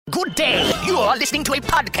Good day. You are listening to a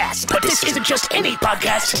podcast, but this isn't just any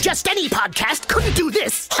podcast. Just any podcast couldn't do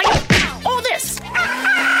this. Or this.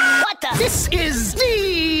 What the? This is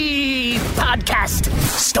the podcast.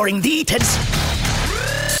 Starring the Ted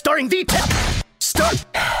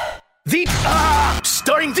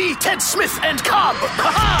Smith and Cobb.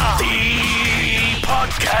 The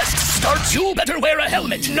podcast starts. You better wear a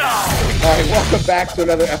helmet now. All right, welcome back to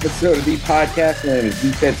another episode of the podcast. My name is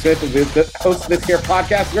D. Ted Smith, and the host of this here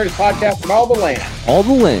podcast, the greatest podcast in all the land. All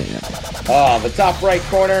the land. Oh, the top right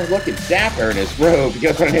corner, looking dapper in his robe. You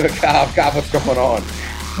guys want to name a Cobb? Cobb, what's going on?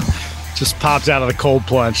 Just popped out of the cold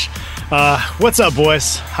plunge. What's up,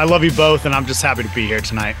 boys? I love you both, and I'm just happy to be here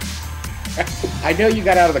tonight. I know you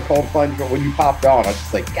got out of the cold plunge, but when you popped on, I was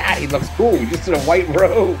just like, God, he looks cool. He's just in a white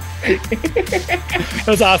robe.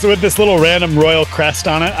 That's awesome with this little random royal crest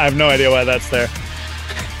on it. I have no idea why that's there.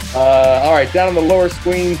 All right, down on the lower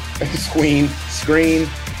screen. He's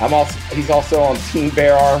also on Team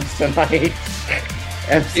Bear Arms tonight.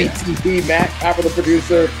 MCTV, Matt Copper, the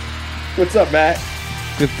producer. What's up, Matt?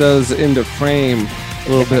 Get those into frame a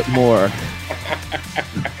little bit more.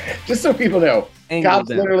 Just so people know, Cobb's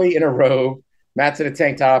literally in a robe, Matt's in a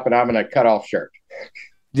tank top, and I'm in a cutoff shirt.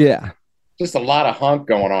 Yeah. Just a lot of hunk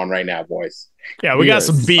going on right now, boys. Yeah, we got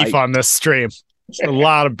some beef on this stream. Just a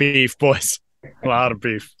lot of beef, boys. A lot of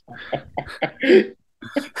beef.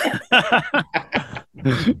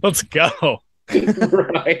 Let's go.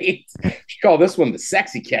 Right. You call this one the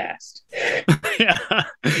sexy cast. Yeah.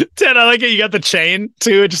 Ted, I like it. You got the chain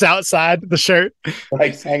too, just outside the shirt.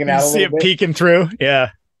 Like hanging out a little bit. See it peeking through. Yeah.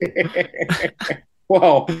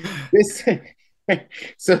 Well, this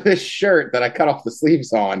shirt that I cut off the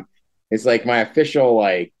sleeves on is like my official,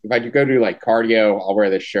 like, if I go do like cardio, I'll wear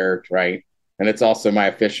this shirt, right? And it's also my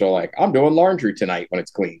official, like, I'm doing laundry tonight when it's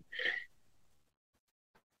clean.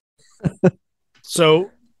 So,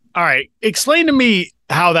 all right, explain to me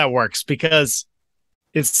how that works, because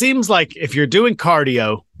it seems like if you're doing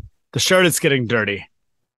cardio, the shirt is getting dirty,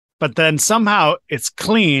 but then somehow it's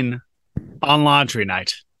clean on laundry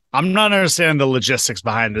night. I'm not understanding the logistics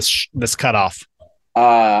behind this cutoff.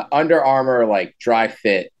 Under Armour, like dry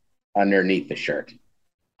fit underneath the shirt.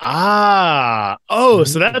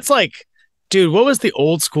 So that's like, dude, what was the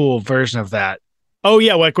old school version of that? Oh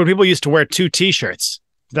yeah, like when people used to wear two t-shirts.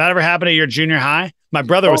 Did that ever happen at your junior high? My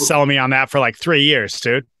brother was selling me on that for like 3 years,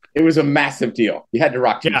 dude. It was a massive deal. You had to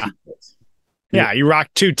rock two t-shirts. Yeah, you rock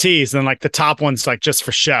two tees, and like the top one's like just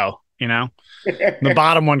for show, you know? The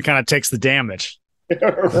bottom one kind of takes the damage.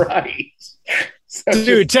 Right. So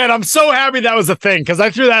dude, Ted, I'm so happy that was a thing, because I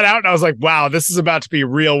threw that out and I was like, wow, this is about to be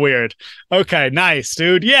real weird. Okay, nice,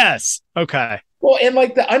 dude. Yes. Okay. Well, and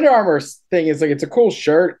like the Under Armour thing is like, it's a cool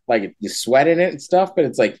shirt. Like you sweat in it and stuff, but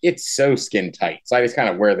it's like, it's so skin tight. So I just kind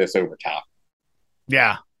of wear this over top.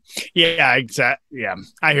 Yeah. Yeah, exactly. Yeah,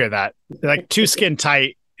 I hear that. Like too skin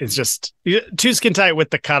tight is just too skin tight with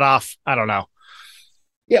the cutoff. I don't know.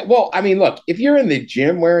 Yeah, well, I mean, look, if you're in the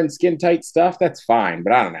gym wearing skin tight stuff, that's fine.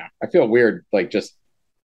 But I don't know. I feel weird, like just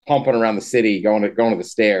pumping around the city, going to the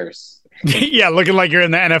stairs. Yeah, looking like you're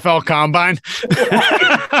in the NFL Combine.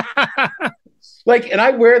 Like, and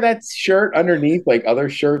I wear that shirt underneath like other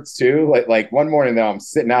shirts too. Like one morning though, I'm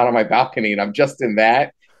sitting out on my balcony and I'm just in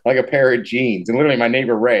that, like a pair of jeans. And literally my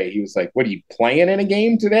neighbor Ray, he was like, "What, are you playing in a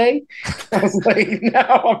game today?" I was like, "No,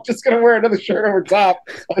 I'm just gonna wear another shirt over top.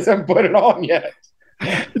 I just haven't put it on yet."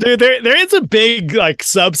 Dude, there is a big like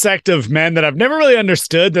subsect of men that I've never really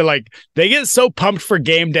understood. That like they get so pumped for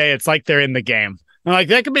game day, it's like they're in the game. And like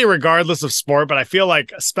that could be regardless of sport, but I feel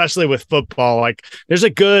like especially with football, like there's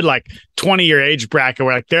a good like 20-year age bracket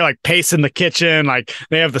where like they're like pacing the kitchen, like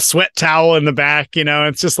they have the sweat towel in the back, you know.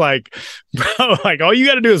 It's just like, bro, like all you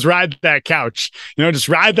got to do is ride that couch, you know, just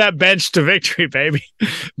ride that bench to victory, baby.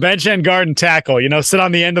 Bench and guard and tackle, you know, sit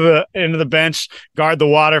on the end of the bench, guard the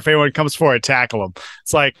water. If anyone comes forward, tackle them.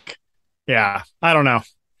 It's like, yeah, I don't know.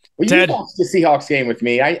 Well, Ted, you watched the Seahawks game with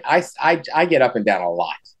me. I get up and down a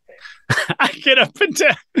lot. I get up and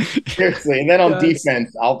down. Seriously, and then on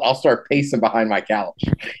defense, I'll start pacing behind my couch.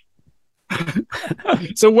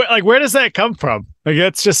 So, where does that come from? Like,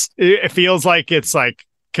 it's just it feels like it's like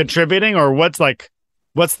contributing, or what's the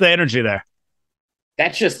energy there?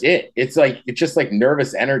 That's just it. It's just like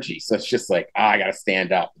nervous energy. So it's just like, I got to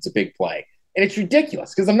stand up. It's a big play, and it's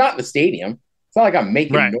ridiculous because I'm not in the stadium. It's not like I'm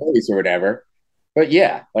making noise or whatever. But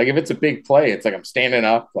yeah, like if it's a big play, it's like I'm standing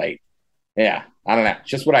up. Like, yeah, I don't know. It's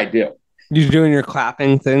just what I do. You're doing your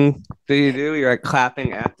clapping thing that you do? You're like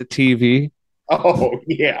clapping at the TV? Oh,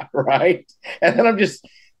 yeah, right. And then I'm just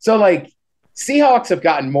so like Seahawks have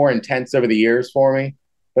gotten more intense over the years for me,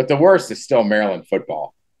 but the worst is still Maryland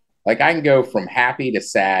football. Like I can go from happy to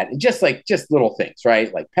sad and just little things,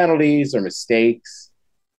 right? Like penalties or mistakes.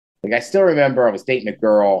 Like I still remember I was dating a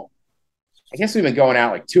girl. I guess we've been going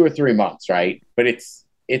out like 2 or 3 months, right? But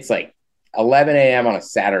it's like 11 a.m. on a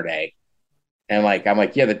Saturday. And like I'm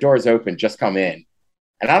like, yeah, the door's open, just come in.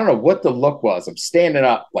 And I don't know what the look was. I'm standing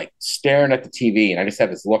up, like staring at the TV, and I just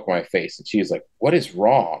have this look on my face. And she was like, what is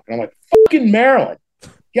wrong? And I'm like, fucking Maryland.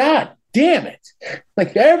 God damn it.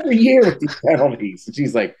 Like every year with these penalties. And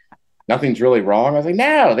she's like, nothing's really wrong. I was like,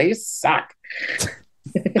 no, they just suck.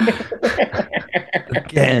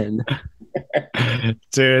 Again.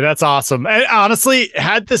 Dude, that's awesome. And honestly,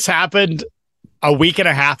 had this happened a week and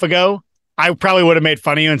a half ago, I probably would have made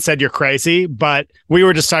fun of you and said you're crazy, but we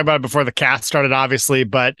were just talking about it before the cast started, obviously.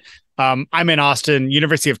 But I'm in Austin.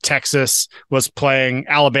 University of Texas was playing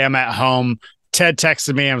Alabama at home. Ted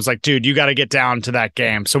texted me and was like, dude, you got to get down to that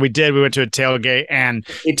game. So we did. We went to a tailgate, and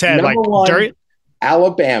It's Ted, like, during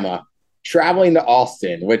Alabama traveling to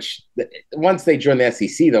Austin, which once they join the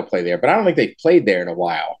SEC, they'll play there. But I don't think they've played there in a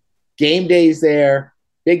while. Game days there,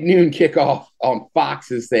 big noon kickoff on Fox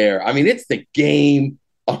is there. I mean, it's the game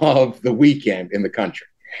of the weekend in the country.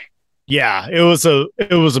 Yeah, it was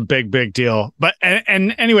a big deal. But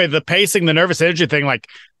and anyway, the pacing, the nervous energy thing, like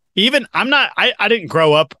even I didn't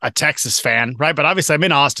grow up a Texas fan, right? But obviously I'm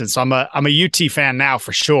in Austin, so I'm a UT fan now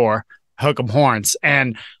for sure. Hook 'em horns.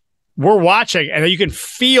 And we're watching, and you can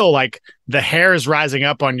feel like the hairs rising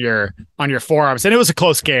up on your forearms. And it was a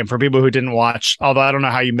close game for people who didn't watch, although I don't know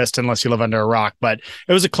how you missed it unless you live under a rock, but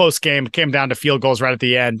it was a close game. It came down to field goals right at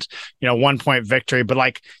the end, 1-point victory. But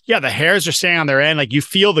like, yeah, the hairs are staying on their end. Like you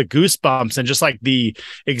feel the goosebumps and just like the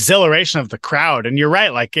exhilaration of the crowd. And you're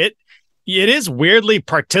right. Like it is weirdly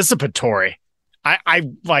participatory. I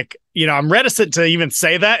like, I'm reticent to even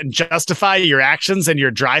say that and justify your actions and your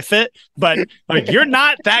dry fit, but like, you're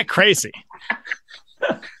not that crazy.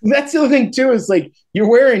 That's the other thing too, is like you're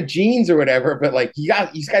wearing jeans or whatever, but like you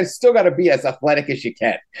guys still got to be as athletic as you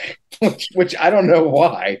can, which I don't know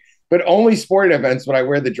why, but only sporting events when I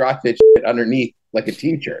wear the dry fit shit underneath like a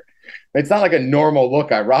t-shirt. It's not like a normal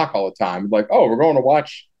look I rock all the time. Like, oh, we're going to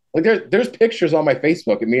watch. Like there's pictures on my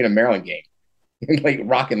Facebook of me in a Maryland game, like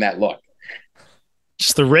rocking that look.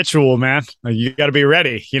 Just the ritual, man. You got to be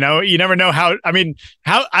ready. You never know I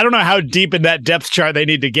don't know how deep in that depth chart they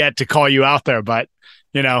need to get to call you out there, but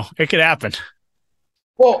it could happen.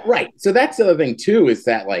 Well, right. So that's the other thing too, is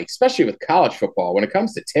that like, especially with college football, when it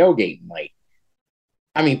comes to tailgating, like,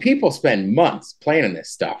 I mean, people spend months planning this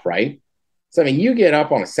stuff, right? So, I mean, you get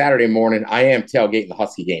up on a Saturday morning. I am tailgating the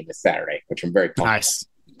Husky game this Saturday, which I'm very pumped. Nice.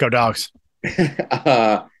 Go Dogs.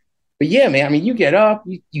 But yeah, man, I mean, you get up,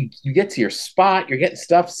 you get to your spot, you're getting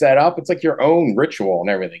stuff set up. It's like your own ritual and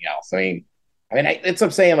everything else. It's what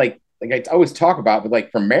I'm saying, like I always talk about, but like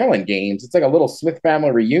for Maryland games, it's like a little Smith family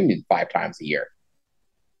reunion 5 times a year.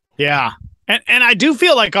 Yeah. And I do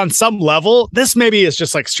feel like on some level, this maybe is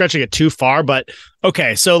just like stretching it too far, but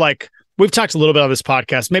okay. So like, we've talked a little bit on this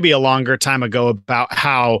podcast, maybe a longer time ago, about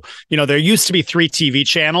how, there used to be 3 TV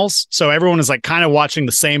channels. So everyone is like kind of watching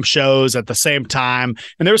the same shows at the same time.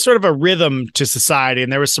 And there was sort of a rhythm to society,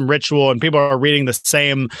 and there was some ritual, and people are reading the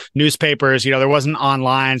same newspapers. There wasn't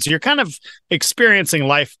online. So you're kind of experiencing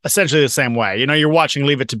life essentially the same way. You're watching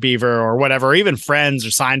Leave It to Beaver or whatever, or even Friends or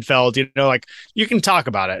Seinfeld, like you can talk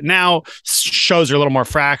about it. Now shows are a little more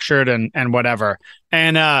fractured and whatever.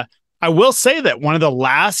 And I will say that one of the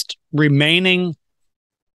last remaining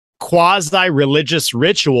quasi-religious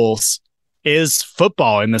rituals is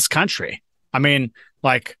football in this country. I mean,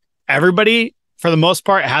 like everybody for the most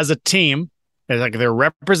part has a team. Like they're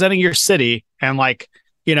representing your city, and like,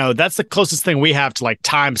 that's the closest thing we have to like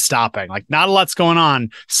time stopping. Like not a lot's going on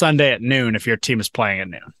Sunday at noon if your team is playing at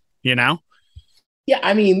noon, Yeah,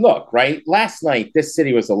 I mean, look, right? Last night, this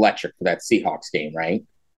city was electric for that Seahawks game, right?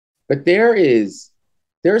 But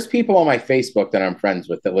there's people on my Facebook that I'm friends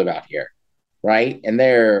with that live out here, right? And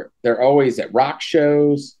they're always at rock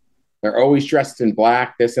shows. They're always dressed in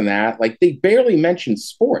black, this and that. Like they barely mention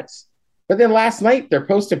sports. But then last night they're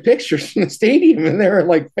posting pictures from the stadium and they're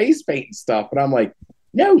like face paint and stuff. And I'm like,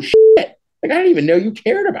 no shit. Like I didn't even know you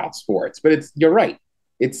cared about sports. But you're right.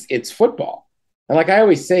 It's football. And like I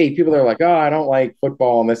always say, people are like, oh, I don't like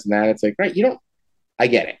football and this and that. It's like, right, I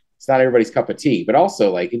get it. It's not everybody's cup of tea, but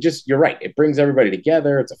also like you're right. It brings everybody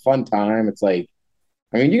together. It's a fun time. It's like,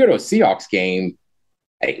 I mean, you go to a Seahawks game,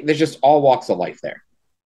 there's just all walks of life there.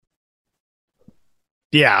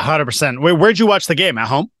 Yeah, 100%. Where'd you watch the game? At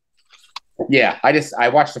home? Yeah, I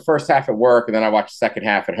watched the first half at work, and then I watched the second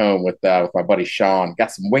half at home with my buddy Sean.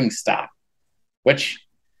 Got some Wingstop, which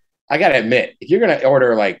I got to admit, if you're going to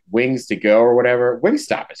order like wings to go or whatever,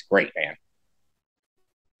 Wingstop is great, man.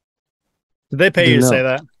 Did they pay you to No. say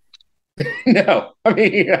that? No, I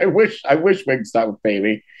mean, I wish Wingstop would pay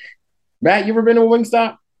me. Matt, you ever been to a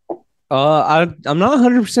Wingstop? I'm not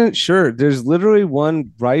 100% sure. There's literally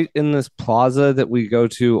one right in this plaza that we go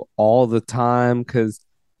to all the time because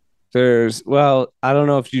I don't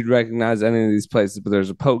know if you'd recognize any of these places, but there's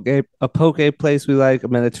a poke place we like, a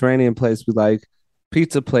Mediterranean place we like,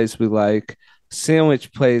 pizza place we like,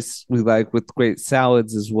 sandwich place we like with great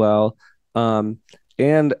salads as well,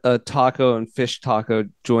 and a taco and fish taco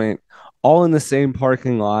joint, all in the same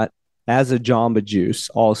parking lot as a Jamba Juice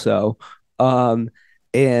also.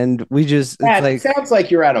 And we just, it's Matt, like, it sounds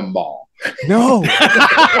like you're at a mall. no.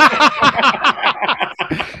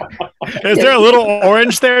 Is there a little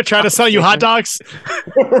orange there trying to sell you hot dogs?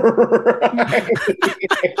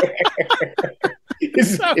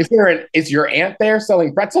 Is your aunt there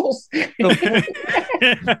selling pretzels? The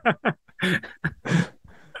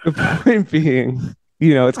point being,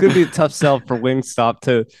 it's going to be a tough sell for Wingstop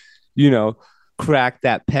to, crack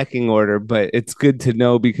that pecking order, but it's good to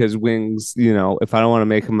know because wings, if I don't want to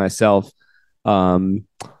make them myself, I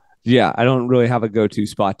don't really have a go-to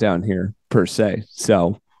spot down here per se.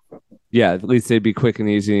 So, yeah, at least they'd be quick and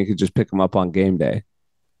easy, and you could just pick them up on game day.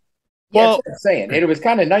 Well, that's what I'm saying. It was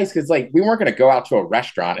kind of nice because we weren't going to go out to a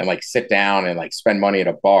restaurant and sit down and spend money at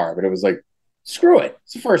a bar, but it was screw it.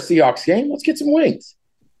 It's the first Seahawks game. Let's get some wings.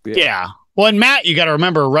 Yeah. Well, and Matt, you got to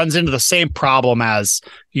remember, runs into the same problem as,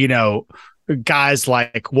 guys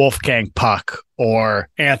like Wolfgang Puck or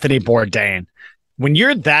Anthony Bourdain. When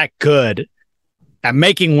you're that good at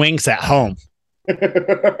making wings at home,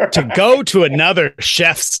 to go to another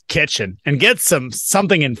chef's kitchen and get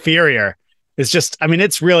something inferior is just,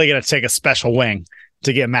 it's really going to take a special wing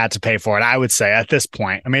to get Matt to pay for it, I would say, at this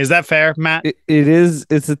point. Is that fair, Matt? It is.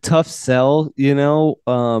 It's a tough sell,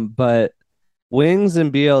 but wings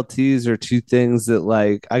and BLTs are two things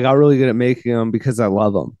that I got really good at making them because I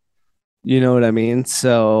love them. You know what I mean?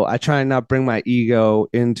 So I try and not bring my ego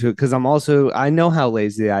into it because I know how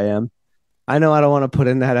lazy I am. I know I don't want to put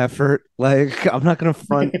in that effort. I'm not going to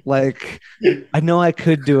front. I know I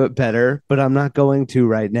could do it better, but I'm not going to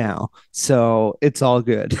right now. So it's all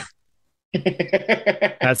good.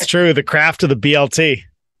 That's true. The craft of the BLT.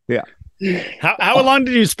 Yeah. How long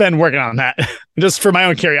did you spend working on that? Just for my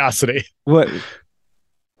own curiosity. What?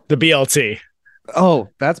 The BLT. Oh,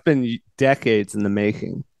 that's been decades in the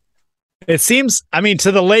making. It seems,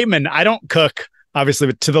 to the layman, I don't cook, obviously,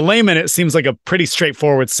 but to the layman, it seems like a pretty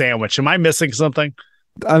straightforward sandwich. Am I missing something?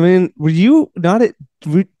 Were you not at,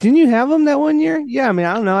 didn't you have them that one year? Yeah, I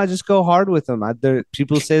don't know. I just go hard with them.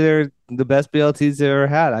 People say they're the best BLTs they ever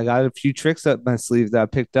had. I got a few tricks up my sleeve that I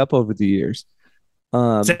picked up over the years.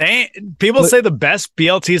 People say the best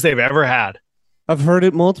BLTs they've ever had. I've heard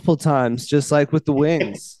it multiple times, just like with the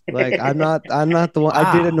wings. I'm not the one. Wow.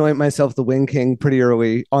 I did anoint myself the Wing King pretty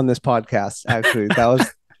early on this podcast. Actually,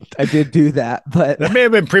 I did do that, but that may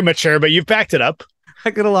have been premature, but you've backed it up. I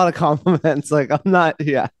get a lot of compliments. I'm not,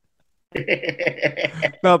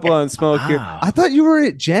 not blowing smoke here. I thought you were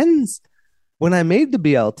at Jen's when I made the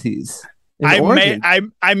BLTs. I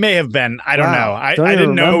may have been. I don't know. I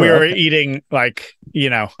didn't know we were eating I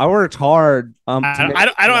worked hard.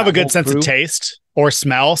 I don't have a good sense of taste or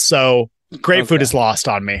smell, so great food is lost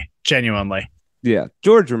on me. Genuinely. Yeah,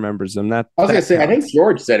 George remembers them. I was gonna say, I think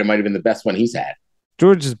George said it might have been the best one he's had.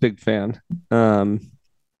 George is a big fan. You're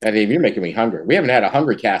making me hungry. We haven't had a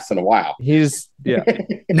hungry cast in a while.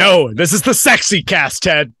 No, this is the sexy cast,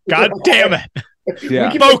 Ted. God damn it.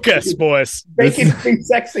 Yeah. Focus, boys. Make it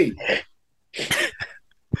sexy.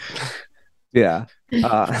 Yeah.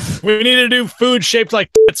 We need to do food shaped like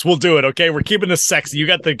tits. We'll do it. Okay. We're keeping this sexy. You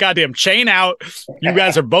got the goddamn chain out. You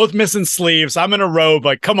guys are both missing sleeves. I'm in a robe.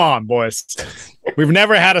 Come on, boys. We've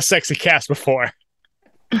never had a sexy cast before.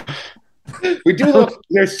 We do.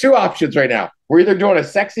 There's two options right now. We're either doing a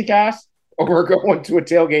sexy cast or we're going to a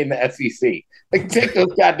tailgate in the SEC. Take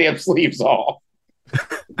those goddamn sleeves off.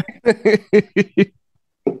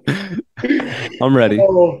 I'm ready.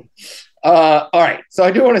 All right. So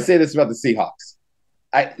I do want to say this about the Seahawks.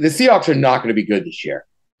 The Seahawks are not going to be good this year.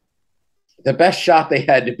 The best shot they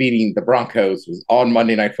had to beating the Broncos was on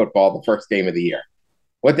Monday Night Football, the first game of the year.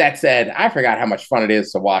 With that said, I forgot how much fun it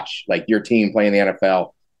is to watch your team play in the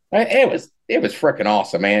NFL. It was freaking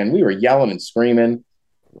awesome, man. We were yelling and screaming.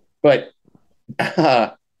 But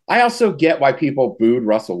I also get why people booed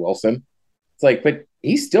Russell Wilson. It's but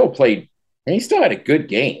he still played, and he still had a good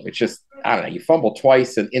game. It's just, I don't know, you fumbled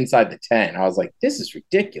twice and inside the 10. I was like, this is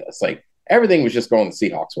ridiculous. Everything was just going the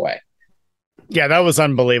Seahawks' way. Yeah, that was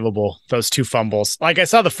unbelievable. Those two fumbles. I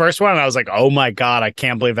saw the first one and I was like, oh my God, I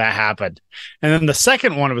can't believe that happened. And then the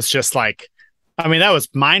second one was just that was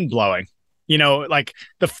mind blowing. like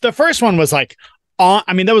the first one was like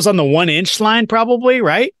that was on the 1 inch line probably,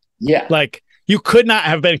 right? Yeah. Like you could not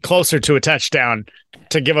have been closer to a touchdown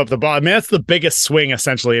to give up the ball. I mean, that's the biggest swing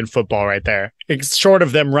essentially in football right there. It's short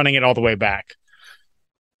of them running it all the way back.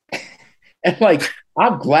 And like,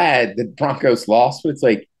 I'm glad the Broncos lost, but it's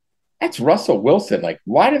like, that's Russell Wilson. Like,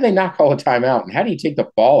 why do they not call a timeout? And how do you take the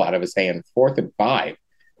ball out of his hand 4th and 5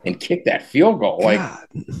 and kick that field goal? Like, I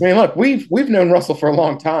mean, look, we've known Russell for a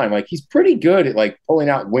long time. Like, he's pretty good at like pulling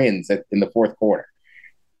out wins in the 4th quarter.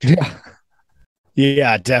 Yeah.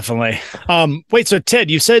 Yeah, definitely. Wait, so Ted,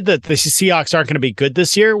 you said that the Seahawks aren't going to be good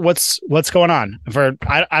this year. What's going on?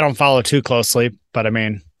 I don't follow too closely, but I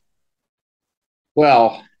mean,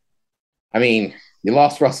 well, you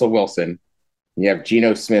lost Russell Wilson. You have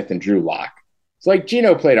Geno Smith and Drew Lock. So, like,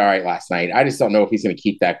 Geno played all right last night. I just don't know if he's going to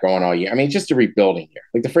keep that going all year. I mean, it's just a rebuilding year.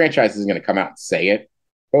 Like, the franchise isn't going to come out and say it.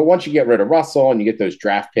 But once you get rid of Russell and you get those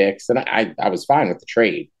draft picks, and I was fine with the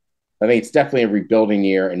trade. I think it's definitely a rebuilding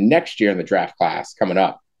year. And next year in the draft class coming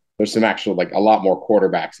up, there's some actual, like, a lot more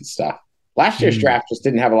quarterbacks and stuff. Last year's draft just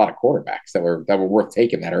didn't have a lot of quarterbacks that were worth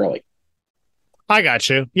taking that early. I got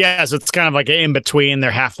you. Yeah, so it's kind of like an in-between. They're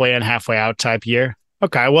halfway in, halfway out type year.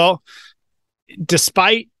 Okay, well,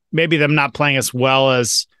 despite maybe them not playing as well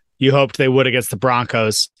as you hoped they would against the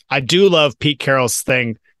Broncos, I do love Pete Carroll's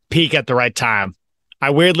thing, peak at the right time. I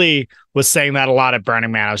weirdly was saying that a lot at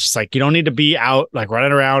Burning Man. I was just like, you don't need to be out like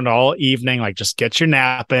running around all evening. Like, just get your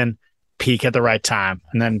nap in, peak at the right time.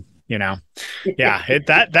 And then,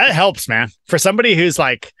 that helps, man. For somebody who's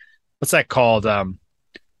like, what's that called?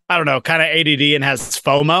 I don't know, kind of ADD and has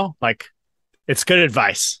FOMO. Like, it's good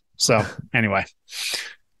advice. So anyway.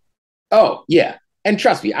 Oh, yeah. And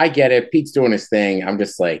trust me, I get it. Pete's doing his thing. I'm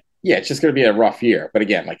just like, yeah, it's just going to be a rough year. But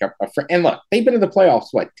again, like and look, they've been in the playoffs,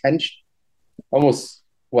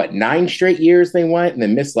 9 straight years they went and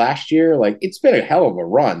then missed last year. Like, it's been a hell of a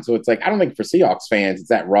run. So it's like, I don't think for Seahawks fans, it's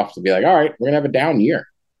that rough to be like, all right, we're going to have a down year,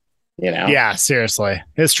 Yeah, seriously.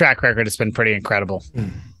 His track record has been pretty incredible.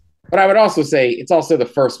 But I would also say it's also the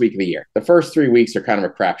first week of the year. The first 3 weeks are kind of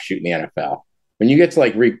a crapshoot in the NFL. When you get to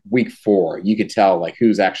like week 4, you could tell like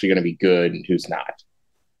who's actually going to be good and who's not.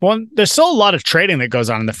 Well, there's still a lot of trading that goes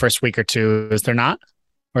on in the first week or two, is there not?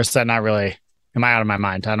 Or is that not really? Am I out of my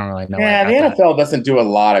mind? I don't really know. Yeah, the NFL doesn't do a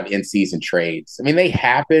lot of in-season trades. I mean, they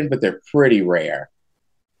happen, but they're pretty rare.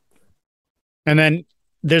 And then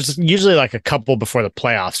there's usually like a couple before the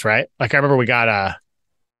playoffs, right? Like I remember we got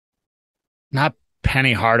not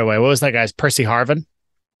Penny Hardaway. What was that guy's? Percy Harvin?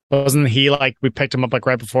 Wasn't he like we picked him up like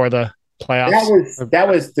right before the playoffs? That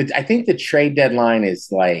was I think the trade deadline is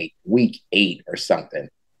like week 8 or something.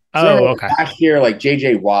 So okay. Last year, like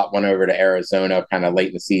JJ Watt went over to Arizona kind of late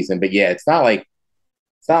in the season, but yeah, it's not like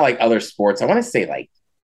other sports. I want to say like,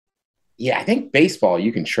 yeah, I think baseball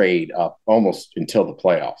you can trade up almost until the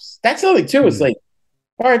playoffs. That's the other thing too. It's like,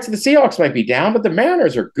 all right, so the Seahawks might be down, but the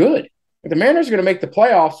Mariners are good. If the Mariners are going to make the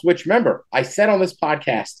playoffs, which remember I said on this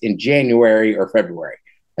podcast in January or February,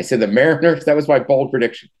 I said the Mariners. That was my bold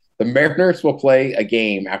prediction. The Mariners will play a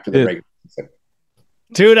game after the regular season.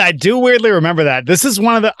 Dude, I do weirdly remember that. This is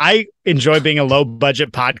I enjoy being a low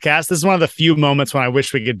budget podcast. This is one of the few moments when I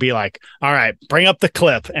wish we could be like, all right, bring up the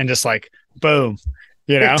clip and just like, boom,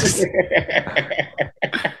 And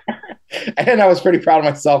I was pretty proud of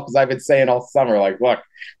myself because I've been saying all summer, like, look,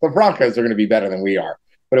 the Broncos are going to be better than we are.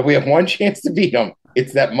 But if we have one chance to beat them,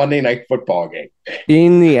 it's that Monday Night Football game.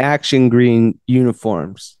 In the action green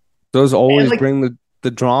uniforms. Those always bring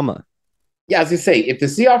the drama. Yeah, I was going to say, if the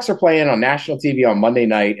Seahawks are playing on national TV on Monday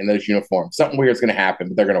night in those uniforms, something weird is going to happen,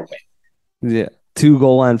 but they're going to win. Yeah. 2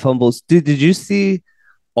 goal line fumbles. Dude, did you see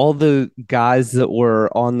all the guys that were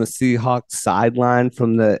on the Seahawks sideline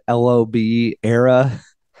from the LOB era?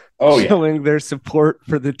 Oh, yeah. Showing their support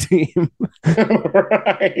for the team.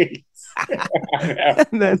 Right.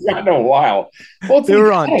 And then, not in a while. Well, they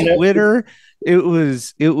were on Twitter. It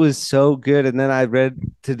was so good. And then I read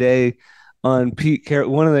today on Pete Carroll,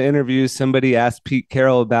 one of the interviews, somebody asked Pete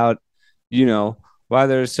Carroll about, why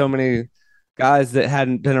there's so many guys that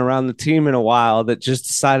hadn't been around the team in a while that just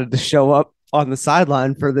decided to show up on the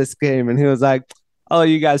sideline for this game. And he was like, oh,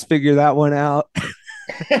 you guys figure that one out.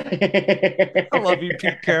 I love you,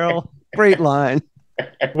 Pete Carroll. Great line.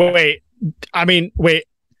 Wait. I'm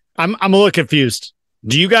a little confused.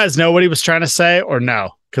 Do you guys know what he was trying to say or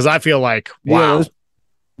no? Because I feel like, wow.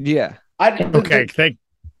 Yeah.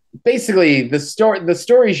 Basically, the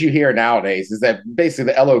stories you hear nowadays is that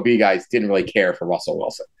basically the LOB guys didn't really care for Russell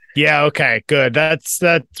Wilson. Yeah, okay, good.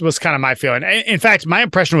 That was kind of my feeling. In fact, my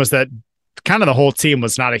impression was that kind of the whole team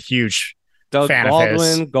was not a huge Doug fan Baldwin,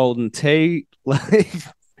 of his. Golden Tate, like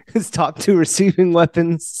his top 2 receiving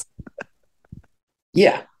weapons.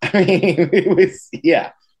 Yeah. I mean,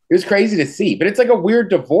 it was crazy to see, but it's like a weird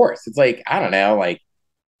divorce. It's like, I don't know, like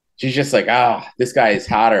she's just like, oh, this guy is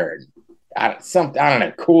hotter. I don't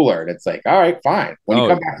know, cooler. And it's like, all right, fine. When you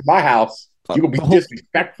come back to my house, you will be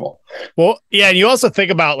disrespectful. Well, yeah, and you also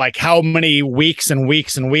think about like how many weeks and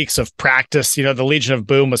weeks and weeks of practice, the Legion of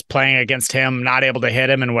Boom was playing against him, not able to hit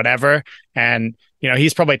him and whatever. And,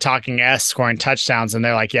 he's probably talking scoring touchdowns. And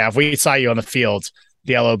they're like, yeah, if we saw you on the field,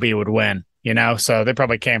 the LOB would win, So they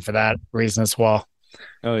probably came for that reason as well.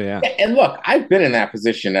 Oh, yeah. And look, I've been in that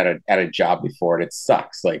position at a job before, and it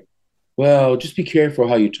sucks. Like, well, just be careful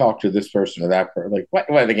how you talk to this person or that person. Like, what?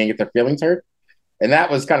 Are they going to get their feelings hurt? And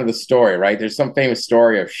that was kind of the story, right? There's some famous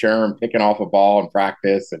story of Sherm picking off a ball in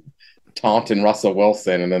practice and taunting Russell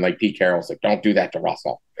Wilson. And then like Pete Carroll's like, don't do that to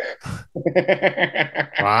Russell.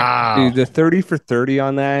 Wow. Dude, the 30 for 30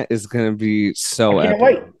 on that is going to be so I can't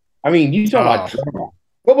epic. wait. I mean, you talk about drama.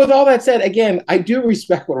 But with all that said, again, I do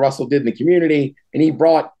respect what Russell did in the community, and he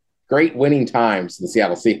brought great winning times to the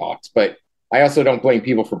Seattle Seahawks. But I also don't blame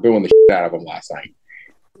people for booing the shit out of him last night.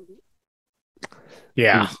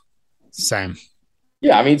 Yeah, same.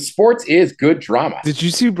 Yeah, I mean, sports is good drama. Did you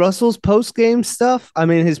see Russell's post-game stuff? I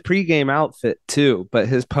mean, his pre-game outfit too, but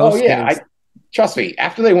his post-game. Oh, yeah. Trust me,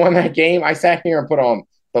 after they won that game, I sat here and put on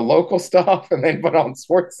the local stuff and then put on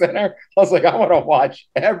Sports Center. I was like, I want to watch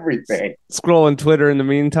everything. Scrolling Twitter in the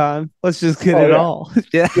meantime. Let's just get it all.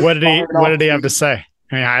 Yeah. What did he have to say?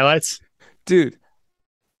 Any highlights? Dude.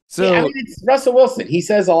 So yeah, I mean, it's Russell Wilson. He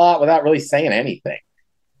says a lot without really saying anything.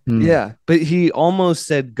 Yeah, but he almost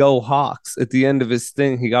said "Go Hawks" at the end of his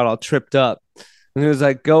thing. He got all tripped up, and he was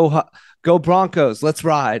like, "Go Broncos, let's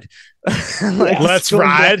ride." Let's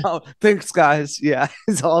ride. Thanks, guys. Yeah,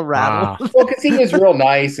 he's all rattled. Wow. Well, because he was real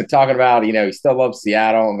nice and talking about, he still loves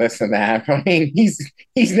Seattle and this and that. I mean,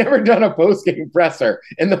 he's never done a post-game presser,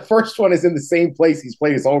 and the first one is in the same place he's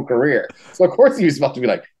played his whole career. So of course he was about to be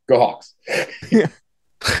like, "Go Hawks." Yeah.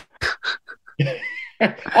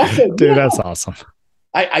 Also, dude, that's awesome.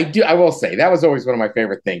 I will say that was always one of my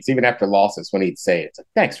favorite things, even after losses, when he'd say it. It's like,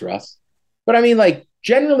 thanks, Russ. But I mean, like,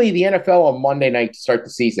 generally the NFL on Monday night to start the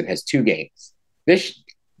season has 2 games.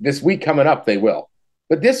 This week coming up, they will.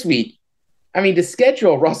 But this week, I mean, to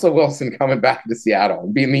schedule Russell Wilson coming back to Seattle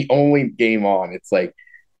and being the only game on, it's like,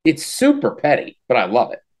 it's super petty, but I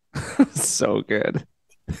love it. So good.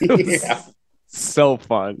 Yeah. So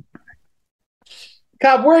fun.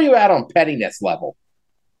 Cobb, where are you at on pettiness level?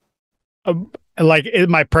 Like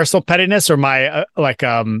my personal pettiness or my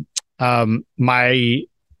my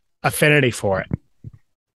affinity for it?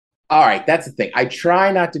 All right, that's the thing. I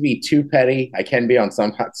try not to be too petty. I can be on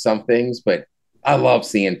some things, but I love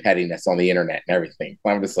seeing pettiness on the internet and everything.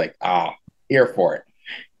 I'm just like, here for it.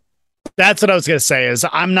 That's what I was going to say is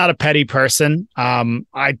I'm not a petty person.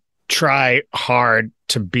 I try hard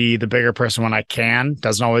to be the bigger person when I can.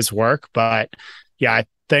 Doesn't always work, but yeah, I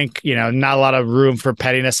think, not a lot of room for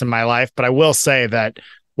pettiness in my life, but I will say that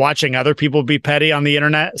watching other people be petty on the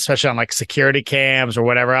internet, especially on like security cams or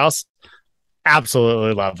whatever else,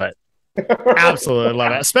 absolutely love it. Absolutely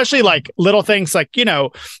love it. Especially like little things like,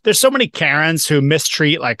 there's so many Karens who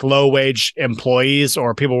mistreat like low wage employees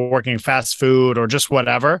or people working fast food or just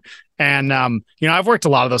whatever. And, I've worked a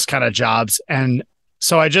lot of those kind of jobs. And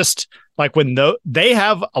so I just like when they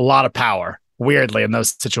have a lot of power. Weirdly, in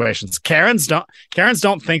those situations, Karens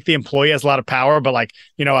don't think the employee has a lot of power, but like,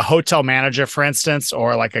 a hotel manager, for instance,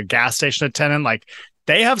 or like a gas station attendant, like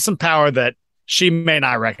they have some power that she may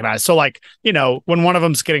not recognize. So like, when one of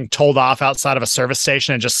them's getting told off outside of a service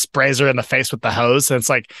station and just sprays her in the face with the hose, and it's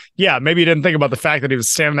like, yeah, maybe you didn't think about the fact that he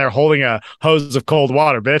was standing there holding a hose of cold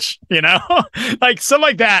water, bitch, like something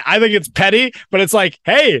like that. I think it's petty, but it's like,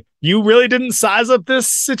 hey, you really didn't size up this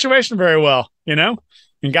situation very well,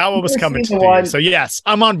 and got what was coming to you. So yes,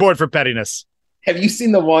 I'm on board for pettiness. Have you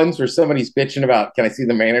seen the ones where somebody's bitching about, can I see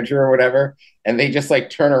the manager or whatever? And they just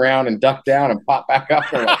like turn around and duck down and pop back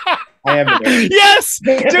up. Like, I am there. Yes,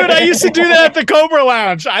 dude, I used to do that at the Cobra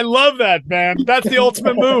Lounge. I love that, man. That's the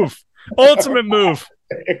ultimate move. Ultimate move.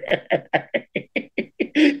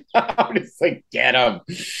 I'm just like, get him,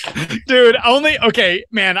 dude. Okay,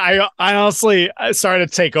 man. I honestly started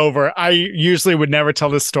to take over. I usually would never tell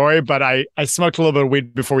this story, but I smoked a little bit of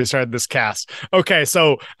weed before we started this cast. Okay,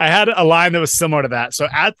 so I had a line that was similar to that. So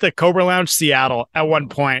at the Cobra Lounge Seattle, at one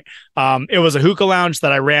point, it was a hookah lounge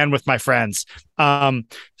that I ran with my friends.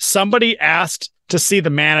 Somebody asked to see the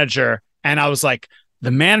manager, and I was like,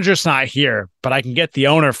 the manager's not here, but I can get the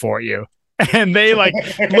owner for you. And they like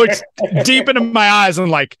looked deep into my eyes and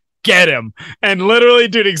like, get him. And literally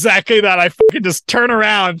did exactly that. I fucking just turn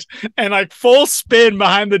around and like full spin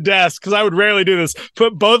behind the desk, because I would rarely do this.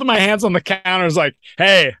 Put both of my hands on the counters like,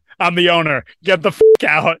 hey, I'm the owner. Get the fuck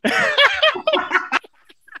out.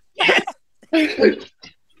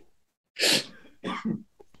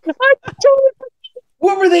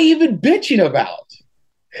 What were they even bitching about?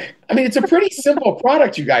 I mean, it's a pretty simple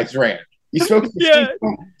product you guys ran. You smoked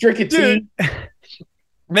drink a tea.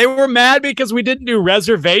 They were mad because we didn't do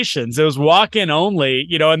reservations. It was walk-in only,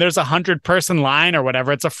 and there's 100-person line or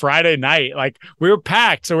whatever. It's a Friday night. Like, we were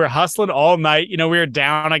packed, so we were hustling all night. We were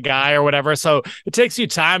down a guy or whatever. So it takes you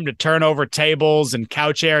time to turn over tables and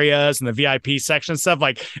couch areas and the VIP section and stuff.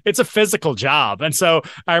 Like, it's a physical job. And so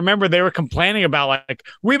I remember they were complaining about, like,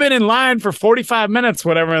 we've been in line for 45 minutes,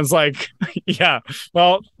 whatever. And it's like, yeah,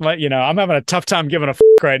 well, I'm having a tough time giving a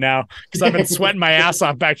fuck right now because I've been sweating my ass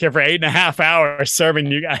off back here for 8.5 hours serving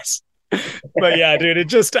you guys. But yeah,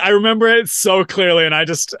 dude, I remember it so clearly, and I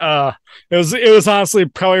just it was honestly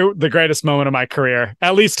probably the greatest moment of my career,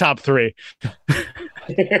 at least top 3.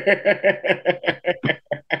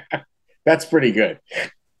 That's pretty good.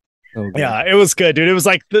 Okay. Yeah, it was good, dude. It was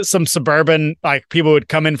like some suburban, like, people would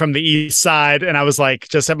come in from the east side, and I was like,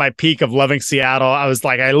 just at my peak of loving Seattle. I was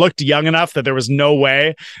like, I looked young enough that there was no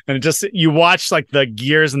way, and you watch like the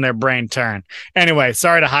gears in their brain turn. Anyway,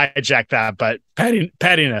 sorry to hijack that, but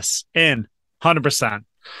pettiness in 100%.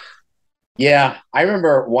 Yeah, I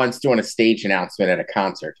remember once doing a stage announcement at a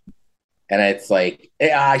concert, and it's like,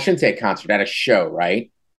 I shouldn't say a concert, at a show,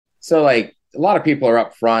 right? So like a lot of people are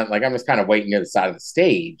up front, like I'm just kind of waiting near the side of the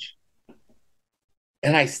stage.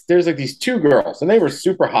 And there's like these 2 girls, and they were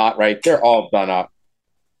super hot, right? They're all done up.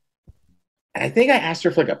 And I think I asked her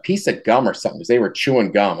for like a piece of gum or something, because they were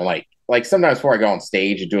chewing gum. And like sometimes before I go on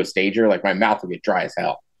stage and do a stager, like my mouth will get dry as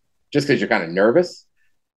hell, just because you're kind of nervous.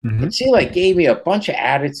 Mm-hmm. And she like gave me a bunch of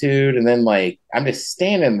attitude, and then like I'm just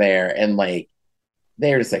standing there, and like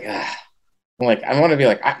they're just like, I'm like, I want to be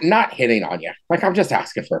like, I'm not hitting on you. Like, I'm just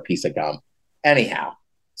asking for a piece of gum. Anyhow,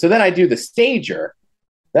 so then I do the stager.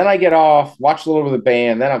 Then I get off, watch a little bit of the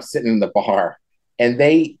band. Then I'm sitting in the bar, and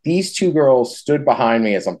these 2 girls stood behind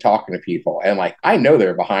me as I'm talking to people. And like, I know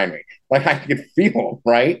they're behind me. Like, I could feel them,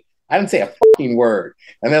 right? I didn't say a fucking word.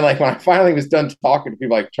 And then like, when I finally was done talking to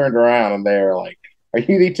people, I turned around, and they were like, are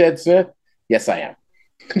you the Ted Smith? Yes, I am.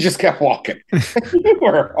 Just kept walking. You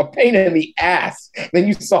were a pain in the ass. Then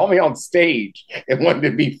you saw me on stage and wanted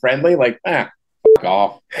to be friendly. Like, fuck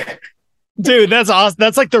off. Dude, that's awesome.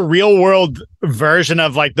 That's like the real world version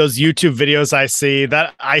of like those YouTube videos I see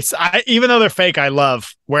that I even though they're fake, I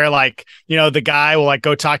love, where like, the guy will like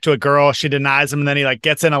go talk to a girl, she denies him, and then he like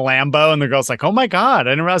gets in a Lambo, and the girl's like, oh my God,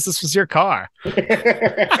 I didn't realize this was your car.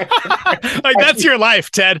 Like, that's your life,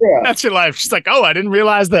 Ted. Yeah. That's your life. She's like, oh, I didn't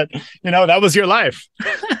realize that, that was your life.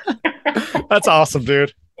 That's awesome,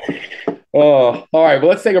 dude. Oh, all right. Well,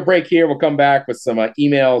 let's take a break here. We'll come back with some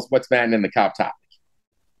emails. What's Madden in the Cop Top?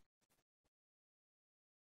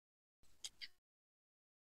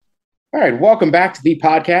 All right, welcome back to the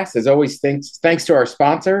podcast. As always, thanks to our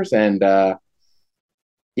sponsors, and Lemon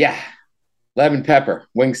Pepper,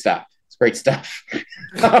 Wingstop. It's great stuff.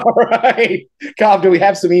 All right, Cobb, do we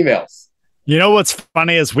have some emails? What's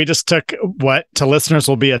funny is we just took what to listeners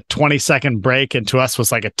will be a 20-second break, and to us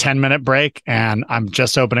was like a 10-minute break, and I'm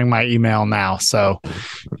just opening my email now, so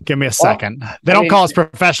give me a second. They don't call us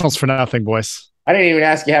professionals for nothing, boys. I didn't even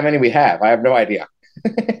ask you how many we have. I have no idea.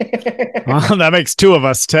 Well, that makes 2 of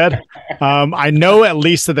us, Ted. I know at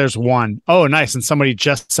least that there's 1. Oh, nice. And somebody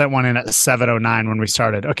just sent one in at 7:09 when we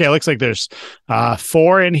started. Okay, it looks like there's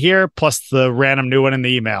 4 in here plus the random new one in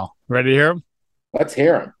the email. Ready to hear them? Let's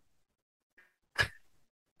hear them.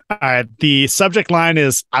 All right. The subject line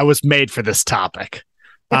is, I was made for this topic.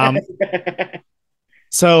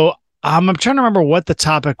 So I'm trying to remember what the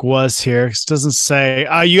topic was here. It doesn't say.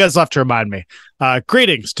 You guys will have to remind me.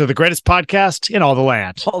 Greetings to the greatest podcast in all the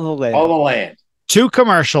land. All the land. All the land. 2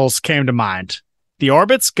 commercials came to mind. The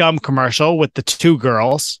Orbit's gum commercial with the 2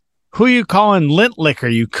 girls. Who you calling lint liquor,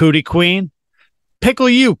 you cootie queen? Pickle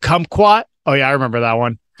you, kumquat. Oh, yeah, I remember that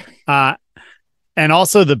one. And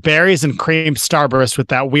also the berries and cream Starburst with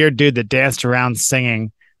that weird dude that danced around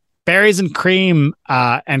singing, berries and cream,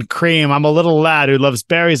 I'm a little lad who loves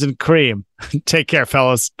berries and cream. Take care,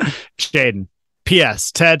 fellas. Jaden.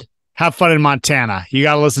 P.S. Ted, have fun in Montana. You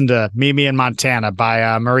got to listen to Meet Me in Montana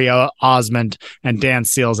by Maria Osmond and Dan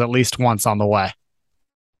Seals at least once on the way.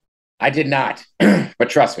 I did not, but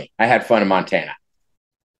trust me, I had fun in Montana.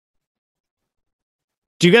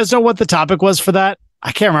 Do you guys know what the topic was for that?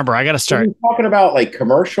 I can't remember. I got to start. Are you talking about like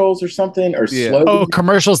commercials or something, or slogans? Oh,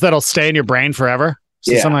 commercials that'll stay in your brain forever.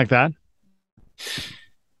 So something like that.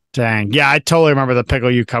 Dang. Yeah, I totally remember the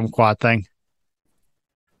pickle you kumquat thing.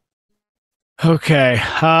 Okay.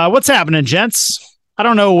 What's happening, gents? I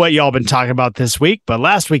don't know what y'all been talking about this week, but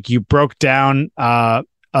last week you broke down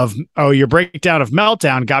your breakdown of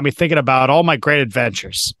Meltdown got me thinking about all my great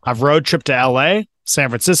adventures. I've road tripped to LA, San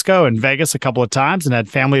Francisco, and Vegas a couple of times and had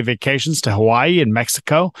family vacations to Hawaii and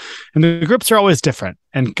Mexico. And the groups are always different.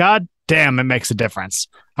 And god damn, it makes a difference.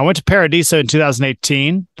 I went to Paradiso in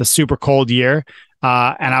 2018, the super cold year,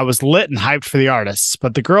 and I was lit and hyped for the artists.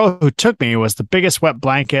 But the girl who took me was the biggest wet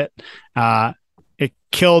blanket. It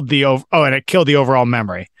killed the overall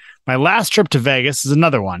memory. My last trip to Vegas is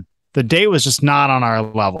another one. The date was just not on our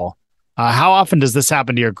level. How often does this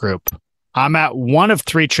happen to your group? I'm at one of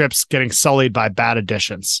 3 trips getting sullied by bad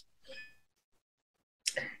additions.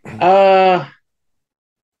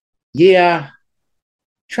 Yeah.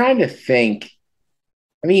 Trying to think.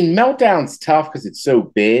 I mean, Meltdown's tough because it's so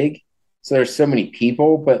big. So there's so many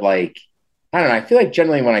people, but like, I don't know. I feel like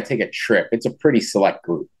generally when I take a trip, it's a pretty select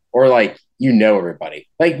group or like, everybody.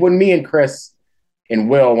 Like when me and Chris and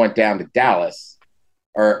Will went down to Dallas,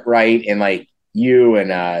 or right. And like you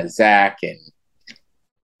and Zach and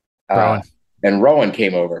Rowan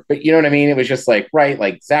came over, but you know what I mean? It was just like, right.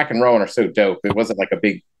 Like Zach and Rowan are so dope. It wasn't like a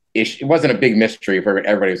big issue. It wasn't a big mystery if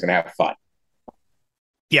everybody was going to have fun.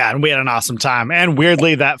 Yeah, and we had an awesome time. And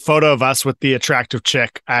weirdly, that photo of us with the attractive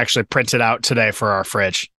chick, I actually printed out today for our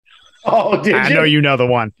fridge. Oh, did you? I know you know the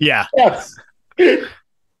one. Yeah. Yes.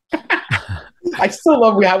 I still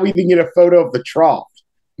love how we can get a photo of the trough.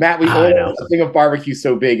 Matt, we ordered a thing of barbecue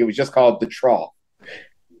so big, it was just called the trough.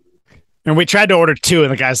 And we tried to order 2,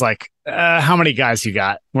 and the guy's like, how many guys you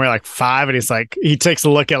got? And we're like 5, and he's like, he takes a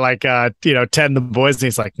look at like, 10 of the boys, and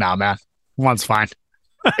he's like, nah, man, one's fine.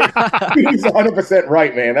 He's 100%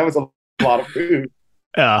 right, man. That was a lot of food.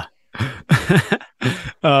 Yeah. It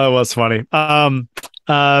was funny.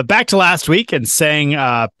 Back to last week and saying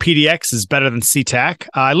PDX is better than SeaTac.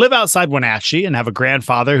 I live outside Wenatchee and have a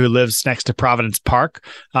grandfather who lives next to Providence Park.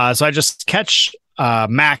 So I just catch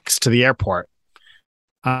Max to the airport.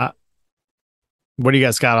 What do you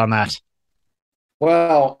guys got on that?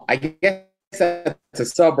 Well, I guess that's a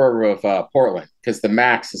suburb of Portland because the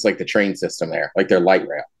Max is like the train system there, like their light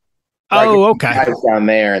rail. Oh, okay. Drives down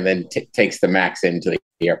there and then takes the Max into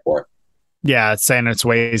the airport. Yeah, it's saying it's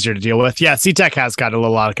way easier to deal with. Yeah, SeaTac has got a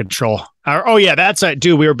little out of control. Oh, yeah, that's it.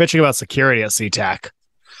 Dude, we were bitching about security at SeaTac.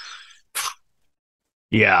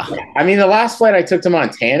 Yeah. I mean, the last flight I took to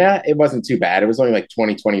Montana, it wasn't too bad. It was only like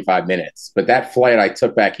 20, 25 minutes. But that flight I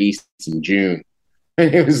took back east in June,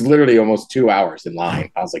 it was literally almost 2 hours in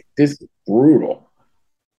line. I was like, this is brutal.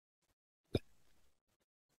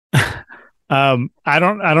 I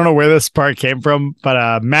don't know where this part came from,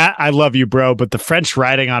 but Matt, I love you, bro. But the French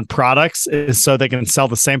writing on products is so they can sell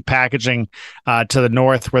the same packaging to the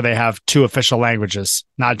north where they have 2 official languages,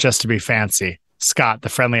 not just to be fancy. Scott, the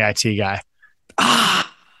friendly IT guy.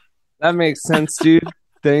 That makes sense, dude.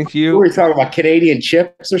 Thank you. Were we talking about Canadian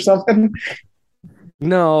chips or something?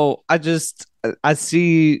 No, I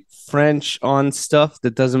see French on stuff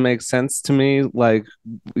that doesn't make sense to me, like,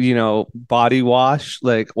 body wash,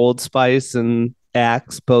 like Old Spice and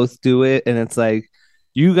Axe both do it, and it's like,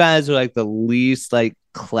 you guys are like the least like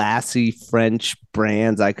classy French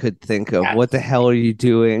brands I could think of. What the hell are you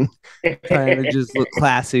doing trying to just look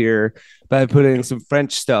classier by putting some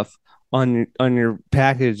French stuff on your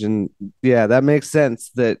package? And yeah, that makes sense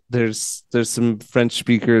that there's some French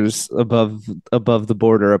speakers above the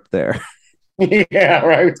border up there. Yeah,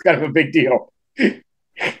 right. It's kind of a big deal.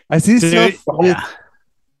 I see stuff with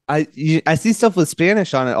I see stuff with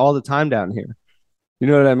Spanish on it all the time down here. You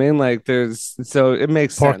know what I mean? Like so it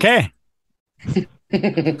makes sense. Por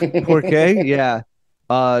qué? Yeah.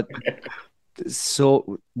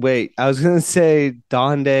 So wait, I was gonna say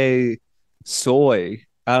Donde Soy.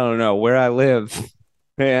 I don't know where I live,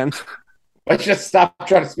 man. Let's just stop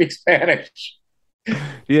trying to speak Spanish.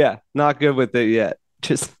 Yeah, not good with it yet.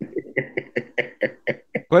 Just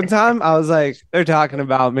one time I was like, they're talking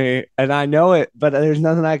about me and I know it, but there's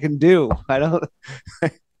nothing I can do. I don't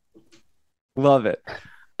love it.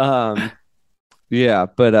 Yeah,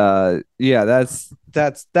 but yeah,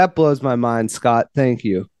 that blows my mind, Scott. Thank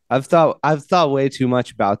you. I've thought way too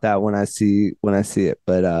much about that when I see it,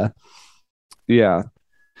 but yeah.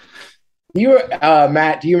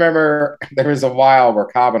 Matt, do you remember there was a while where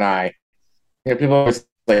Cobb and I, people always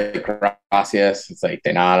like gracias, it's like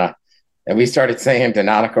de nada, and we started saying de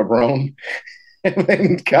nada cabrón, and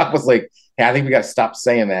then Cobb was like, hey, I think we got to stop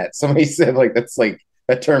saying that. Somebody said like that's like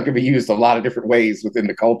that term can be used a lot of different ways within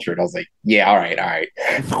the culture, and I was like, yeah, all right.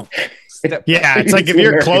 Yeah, it's like if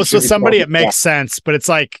you're close with somebody, it makes sense, but it's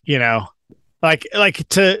like, like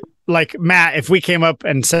Matt, if we came up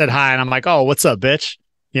and said hi and I'm like, oh, what's up, bitch?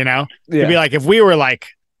 You know, Yeah. it'd be like if we were like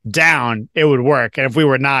down, it would work. And if we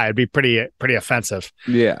were not, it'd be pretty offensive.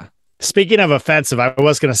 Yeah. Speaking of offensive, I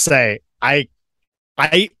was going to say,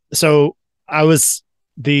 so I was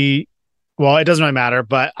well, it doesn't really matter,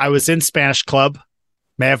 but I was in Spanish Club,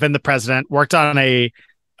 may have been the president, worked on a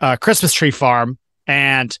Christmas tree farm,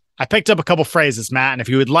 and I picked up a couple phrases, Matt. And if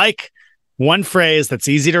you would like one phrase that's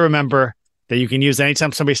easy to remember that you can use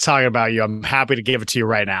anytime somebody's talking about you, I'm happy to give it to you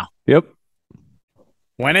right now. Yep.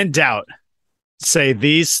 When in doubt, say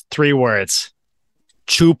these 3 words: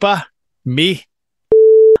 chupa me,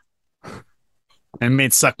 and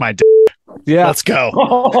means suck my dick. Yeah. Let's go.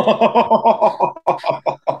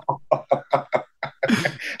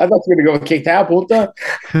 I thought you were going to go with que tal, puta.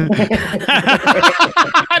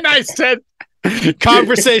 Nice, Ted.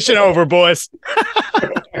 Conversation over, boys.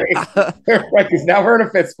 Right, because now we're in a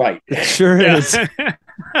fist fight. It sure is.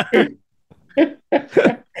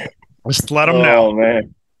 Just let them know. Oh,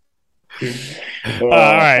 man. All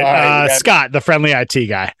right. we got- Scott, the friendly IT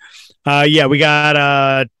guy. Yeah, we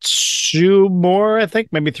got 2 more, I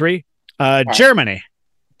think, maybe 3. Germany.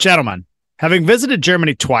 Gentlemen, having visited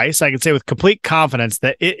Germany twice, I can say with complete confidence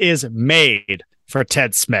that it is made for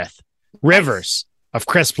Ted Smith. Rivers of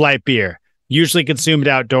crisp light beer, usually consumed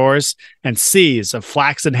outdoors, and seas of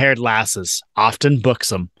flaxen-haired lasses, often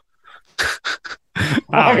buxom.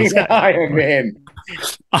 Wow, I am in.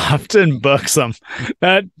 often buxom.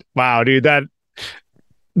 Wow, dude,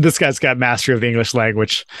 this guy's got mastery of the English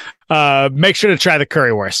language. Make sure to try the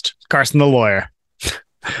currywurst. Carson the lawyer.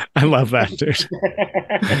 I love that, dude.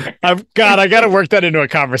 I got to work that into a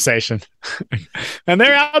conversation. And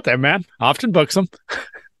they're out there, man. Often buxom.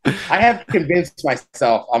 I have convinced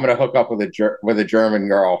myself I'm going to hook up with a German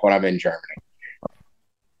girl when I'm in Germany.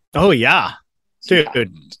 Oh, yeah.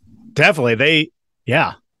 Dude, definitely.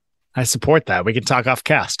 I support that. We can talk off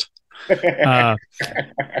cast.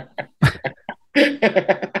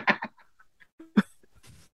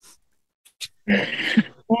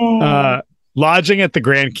 Lodging at the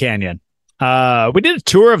Grand Canyon. We did a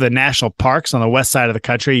tour of the national parks on the west side of the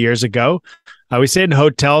country years ago. We stayed in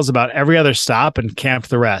hotels about every other stop and camped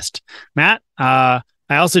the rest. Matt, I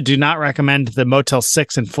also do not recommend the Motel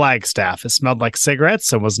 6 in Flagstaff. It smelled like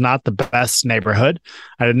cigarettes and was not the best neighborhood.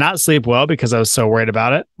 I did not sleep well because I was so worried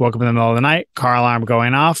about it. Woke up in the middle of the night, car alarm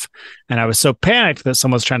going off, and I was so panicked that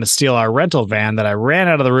someone was trying to steal our rental van that I ran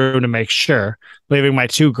out of the room to make sure, leaving my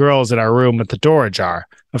 2 girls in our room with the door ajar.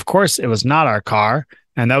 Of course, it was not our car,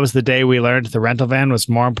 and that was the day we learned the rental van was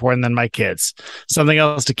more important than my kids. Something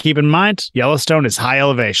else to keep in mind, Yellowstone is high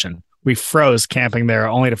elevation. We froze camping there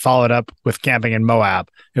only to follow it up with camping in Moab.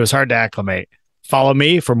 It was hard to acclimate. Follow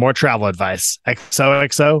me for more travel advice.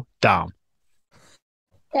 XOXO, Dom.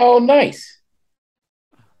 Oh, nice.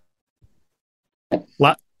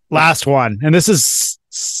 Last one. And this is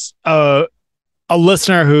a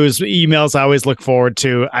listener whose emails I always look forward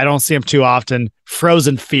to. I don't see him too often.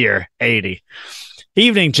 Frozen Fear 80.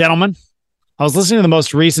 Evening, gentlemen. I was listening to the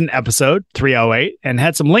most recent episode, 308, and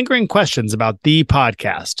had some lingering questions about the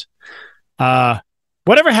podcast.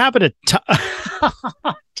 Whatever happened to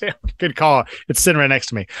Damn, good call. It's sitting right next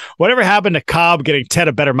to me. Whatever happened to Cobb getting Ted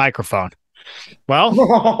a better microphone? Well,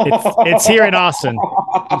 it's here in Austin.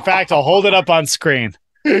 In fact, I'll hold it up on screen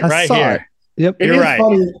right here. It. Yep. It You're is right.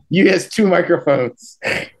 funny. You has 2 microphones.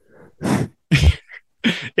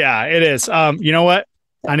 Yeah, it is. You know what?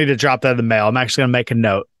 I need to drop that in the mail. I'm actually going to make a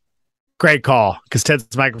note. Great call, because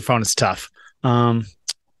Ted's microphone is tough.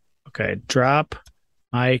 Okay, drop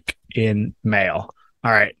mic in mail.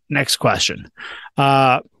 All right, next question.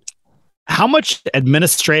 How much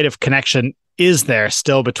administrative connection is there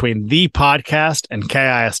still between the podcast and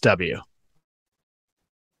KISW?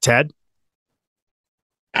 Ted?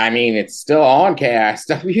 I mean, it's still on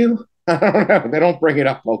KISW. I don't know. They don't bring it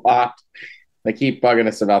up a lot. They keep bugging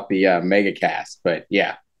us about the MegaCast, but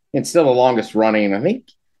yeah, it's still the longest running. I think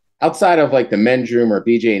outside of like the Men's Room or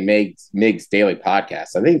BJ and Mig's daily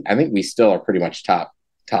podcast, I think we still are pretty much top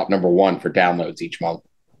number 1 for downloads each month.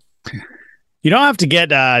 You don't have to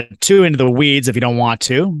get too into the weeds if you don't want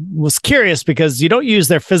to. Was curious because you don't use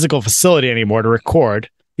their physical facility anymore to record,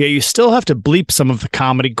 yet you still have to bleep some of the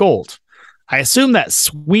comedy gold. I assume that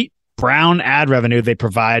sweet brown ad revenue they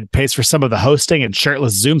provide pays for some of the hosting and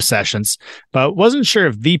shirtless Zoom sessions, but wasn't sure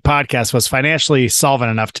if the podcast was financially solvent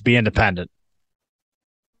enough to be independent.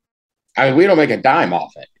 I mean, we don't make a dime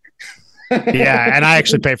off it. Yeah, and I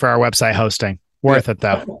actually pay for our website hosting. Worth it,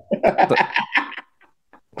 though.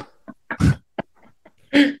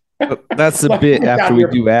 That's a bit after we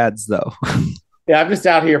do ads, though. Yeah, I'm just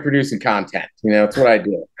out here producing content. You know, it's what I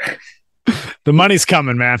do. The money's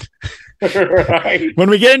coming, man. Right. When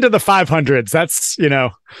we get into the 500s, that's,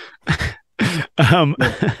 no,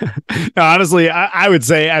 honestly, I would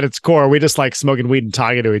say at its core, we just like smoking weed and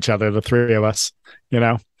talking to each other, the three of us,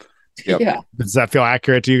 Yep. Yeah. Does that feel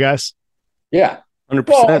accurate to you guys? Yeah. 100%.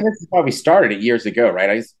 Well, and this is why we started it years ago, right?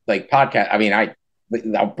 I just like podcast. I mean,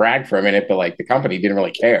 I'll brag for a minute, but like the company didn't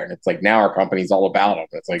really care. And it's like now our company's all about them.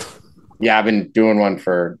 It's like, yeah, I've been doing one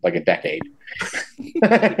for like a decade.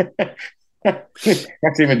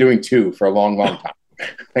 Actually, been doing two for a long, long time.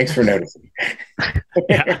 Thanks for noticing.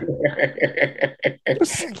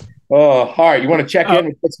 Oh, all right. You want to check in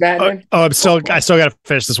with what's happening? I still got to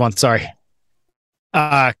finish this one. Sorry.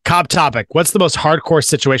 Cobb topic. What's the most hardcore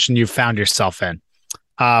situation you've found yourself in?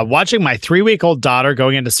 Watching my 3-week-old daughter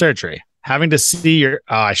going into surgery, having to see your,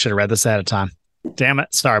 I should have read this ahead of time. Damn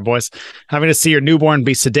it. Sorry, boys. Having to see your newborn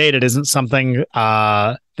be sedated isn't something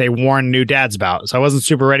they warn new dads about. So I wasn't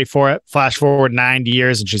super ready for it. Flash forward 9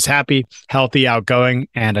 years and she's happy, healthy, outgoing,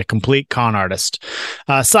 and a complete con artist.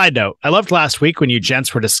 Side note, I loved last week when you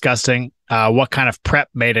gents were discussing what kind of prep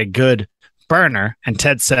made a good burner. And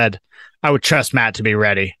Ted said, I would trust Matt to be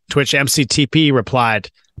ready. To which MCTP replied,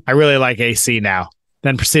 I really like AC now.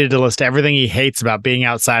 Then proceeded to list everything he hates about being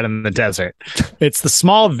outside in the desert. It's the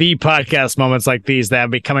small V podcast moments like these that will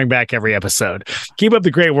be coming back every episode. Keep up the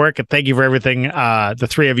great work and thank you for everything the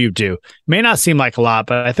three of you do. May not seem like a lot,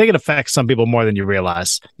 but I think it affects some people more than you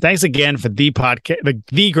realize. Thanks again for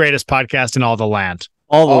the greatest podcast in all the land.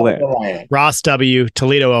 All the way. Ross W.,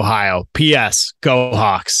 Toledo, Ohio. P.S. Go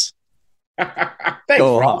Hawks. Thanks,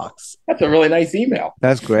 Go Ross. Hawks. That's a really nice email.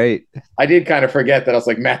 That's great. I did kind of forget that I was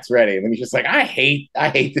like, Matt's ready. And then he's just like, I hate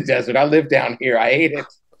the desert. I live down here. I hate it.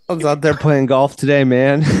 I was out there playing golf today,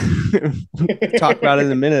 man. Talk about it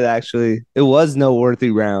in a minute, actually. It was no worthy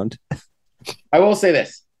round. I will say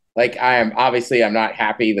this. Like, I'm not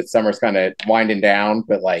happy that summer's kind of winding down,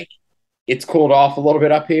 but like it's cooled off a little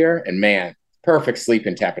bit up here. And man, perfect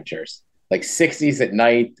sleeping temperatures. Like 60s at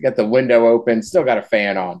night, got the window open, still got a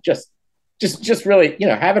fan on. Just really,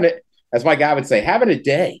 having it, as my guy would say, having a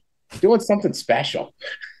day, doing something special.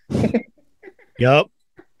 Yep.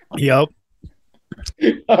 All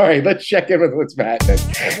right, let's check in with what's happening.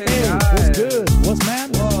 Hey, what's good? What's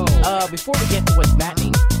man? Before we get to what's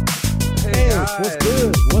happening, Hey, what's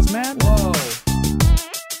good? What's man?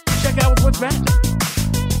 check out what's happening.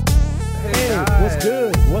 Hey, what's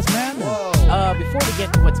good? What's man? Before we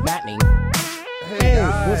get to what's happening, Hey,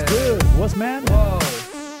 what's good? What's man?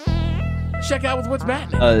 check out what's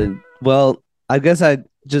happening. Well, I guess I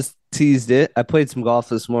just teased it. I played some golf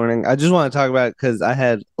this morning. I just want to talk about it because I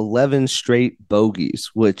had 11 straight bogeys,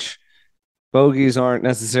 which bogeys aren't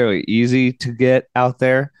necessarily easy to get out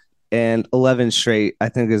there. And 11 straight, I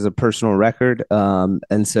think, is a personal record.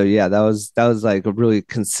 And so, yeah, that was like a really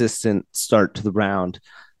consistent start to the round.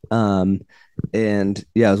 And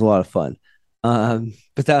yeah, it was a lot of fun.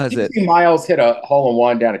 But that was Did you it. see Miles hit a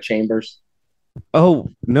hole-in-one down at Chambers? Oh,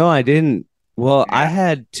 no, I didn't. Well, I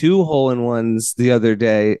had 2 hole-in-ones the other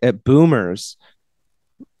day at Boomers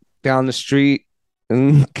down the street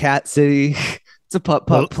in Cat City. It's a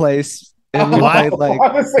putt-putt place. And we played like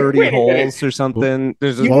I was like, 30 wait a minute. holes or something.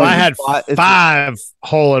 There's a Well, I had spot. It's 5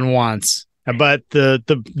 hole-in-ones, but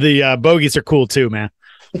the bogeys are cool too, man.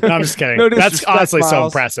 No, I'm just kidding. no That's disrespect, honestly so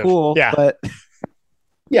Miles. impressive. Cool, Yeah. but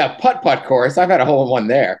Yeah, putt-putt course. I've had a hole-in-one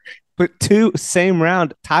there. 2 same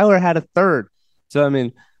round. Tyler had a third. So I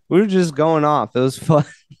mean, we were just going off. It was fun.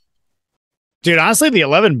 Dude, honestly, the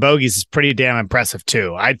 11 bogeys is pretty damn impressive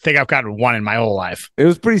too. I think I've gotten 1 in my whole life. It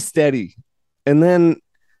was pretty steady. And then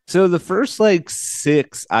so the first like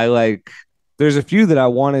 6, there's a few that I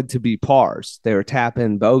wanted to be pars. They were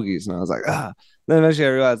tapping bogeys, and I was like, ah. Then eventually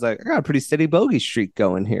I realized like I got a pretty steady bogey streak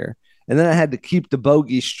going here. And then I had to keep the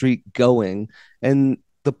bogey streak going. And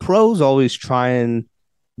the pros always they're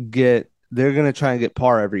gonna try and get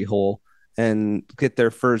par every hole and get their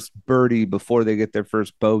first birdie before they get their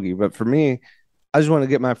first bogey. But for me, I just want to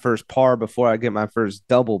get my first par before I get my first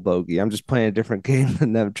double bogey. I'm just playing a different game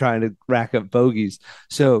than them trying to rack up bogeys.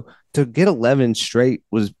 So to get 11 straight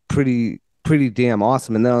was pretty damn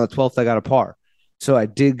awesome. And then on the 12th, I got a par. So I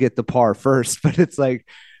did get the par first, but it's like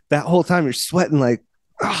that whole time you're sweating like,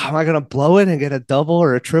 oh, am I going to blow it and get a double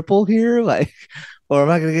or a triple here? Like, or am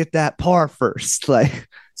I going to get that par first? Like,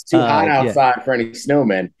 It's too hot yeah. outside for any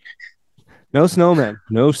snowmen. No snowman.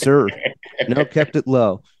 No, sir. No, kept it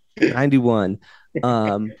low. 91.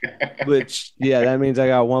 Which, yeah, that means I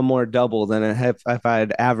got 1 more double than if I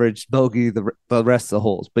had averaged bogey the rest of the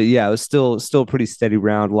holes. But yeah, it was still a pretty steady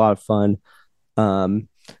round, a lot of fun. And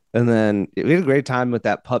then we had a great time with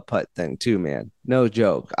that putt-putt thing too, man. No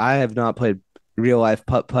joke. I have not played real life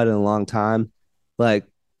putt putt in a long time, like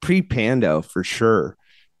pre-Pando for sure.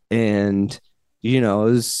 And it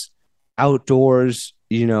was outdoors.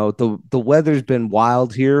 The weather's been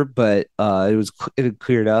wild here, but it had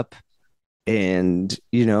cleared up, and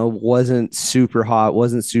wasn't super hot,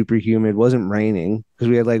 wasn't super humid, wasn't raining, because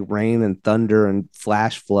we had like rain and thunder and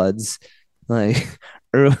flash floods like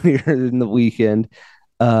earlier in the weekend.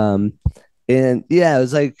 And yeah, it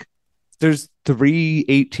was like there's 3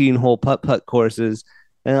 18-hole putt courses,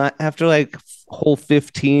 and after like hole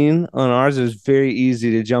 15 on ours, it was very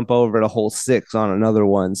easy to jump over to hole 6 on another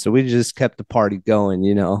one. So we just kept the party going,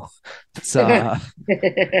 So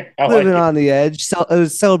living on the edge. So I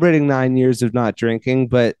was celebrating 9 years of not drinking,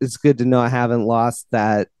 but it's good to know I haven't lost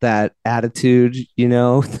that attitude,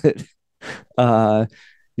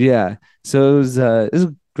 yeah. So it was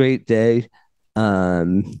a great day.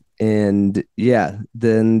 And yeah,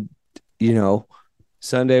 then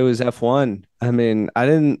Sunday was F1. I mean, I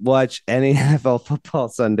didn't watch any NFL football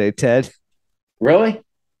Sunday, Ted. Really?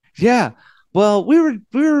 Yeah. Well, we were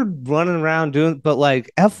running around but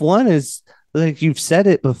like F1 is, like you've said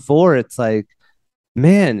it before, it's like,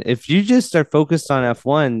 man, if you just are focused on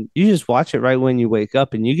F1, you just watch it right when you wake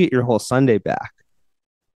up and you get your whole Sunday back.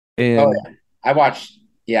 And I watched,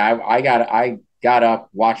 I got up,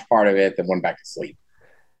 watched part of it, then went back to sleep.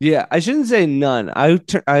 Yeah, I shouldn't say none. I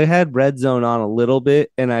had Red Zone on a little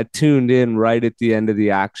bit, and I tuned in right at the end of the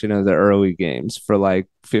action of the early games for like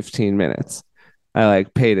 15 minutes. I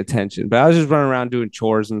like paid attention, but I was just running around doing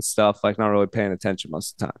chores and stuff, like not really paying attention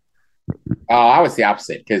most of the time. I was the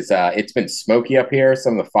opposite, because it's been smoky up here.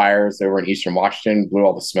 Some of the fires over in Eastern Washington blew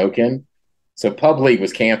all the smoke in. So Pub League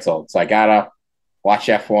was canceled. So I got up, watched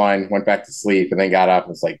F1, went back to sleep, and then got up and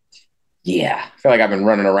was like, yeah, I feel like I've been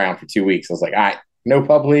running around for 2 weeks. I was like, all right. No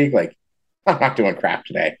Pub League, like I'm not doing crap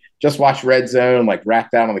today. Just watch Red Zone, like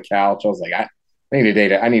wrapped down on the couch. I was like, I need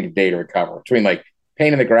a day to recover between like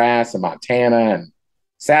pain in the grass and Montana. And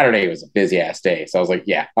Saturday was a busy ass day. So I was like,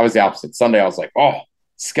 yeah, I was the opposite. Sunday, I was like, oh,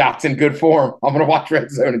 Scott's in good form. I'm going to watch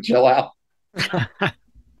Red Zone and chill out. Dude,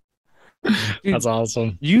 that's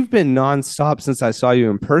awesome. You've been nonstop since I saw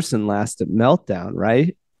you in person last at Meltdown,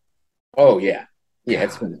 right? Oh yeah. Yeah.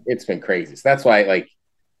 It's been crazy. So that's why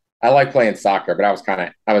I like playing soccer, but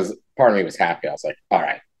part of me was happy. I was like, all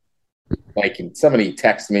right. Like, and somebody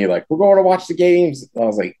texted me like, we're going to watch the games. I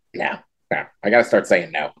was like, no, I got to start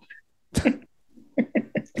saying no.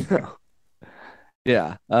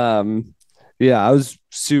 Yeah. Yeah, I was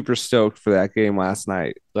super stoked for that game last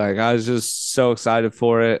night. Like, I was just so excited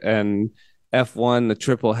for it. And F1, the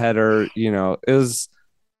triple header, it was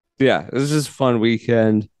just a fun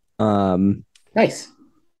weekend. Nice.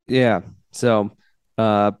 Yeah. So,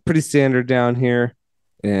 pretty standard down here.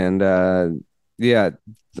 And yeah,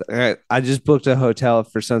 I just booked a hotel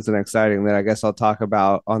for something exciting that I guess I'll talk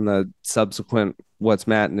about on the subsequent What's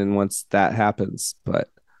Mattin' once that happens. But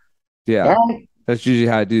yeah, that's usually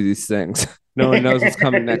how I do these things. No one knows what's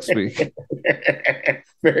coming next week.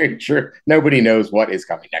 Very true. Nobody knows what is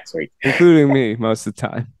coming next week, including me most of the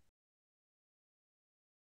time.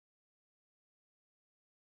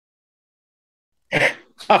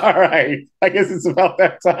 All right. I guess it's about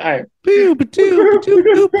that time.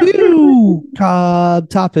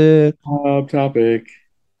 Topic.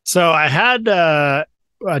 So I had a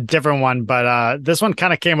different one, but this one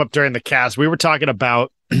kind of came up during the cast. We were talking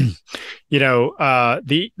about,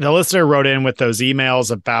 the listener wrote in with those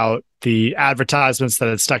emails about the advertisements that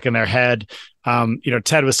had stuck in their head.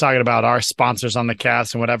 Ted was talking about our sponsors on the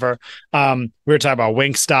cast and whatever. We were talking about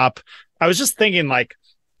Wingstop. I was just thinking, like,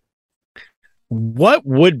 what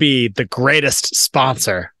would be the greatest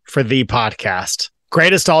sponsor for the podcast?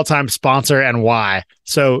 Greatest all-time sponsor and why?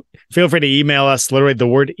 So feel free to email us, literally the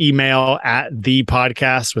word email at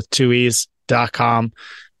thepodcast with 2es.com.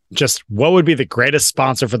 Just what would be the greatest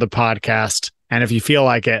sponsor for the podcast? And if you feel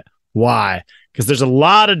like it, why? Because there's a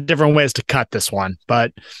lot of different ways to cut this one.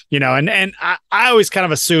 But, and I always kind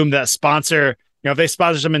of assume that sponsor, if they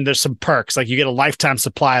sponsor something, there's some perks, like you get a lifetime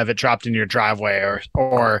supply of it dropped in your driveway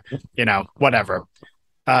or whatever.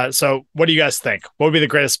 So what do you guys think? What would be the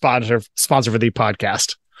greatest sponsor for the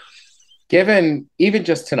podcast? Given even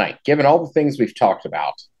just tonight, given all the things we've talked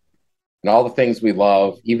about and all the things we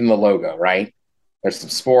love, even the logo, right? There's some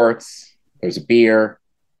sports, there's a beer,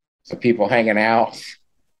 some people hanging out.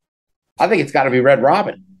 I think it's got to be Red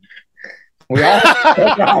Robin. We all have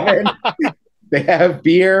Red Robin. They have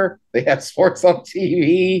beer. They have sports on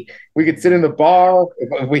TV. We could sit in the bar.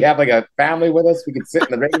 If we have like a family with us, we could sit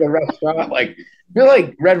in the regular restaurant. Like, I feel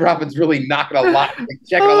like Red Robin's really knocking a lot,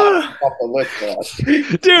 checking a lot off the list for us.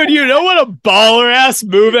 Dude, you know what a baller ass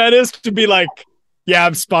move that is to be like, Yeah,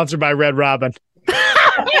 I'm sponsored by Red Robin.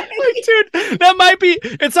 Like, dude, that might be,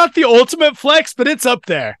 it's not the ultimate flex, but it's up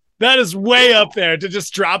there. That is way up there to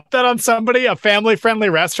just drop that on somebody, a family-friendly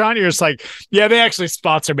restaurant. You're just like, yeah, they actually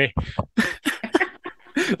sponsor me.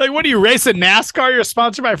 Like, what are you, racing NASCAR? You're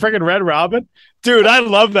sponsored by freaking Red Robin? Dude, I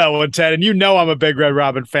love that one, Ted. And you know I'm a big Red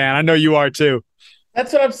Robin fan. I know you are too.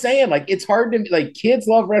 That's what I'm saying. Like, it's hard to, like, kids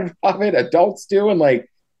love Red Robin, adults do. And, like,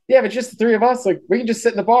 yeah, but just the three of us, like, we can just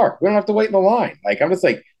sit in the bar. We don't have to wait in the line. Like, I'm just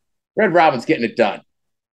like, Red Robin's getting it done.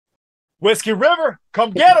 Whiskey River,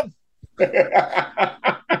 come get them.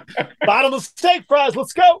 Bottomless steak fries,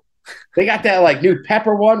 let's go. They got that, like, new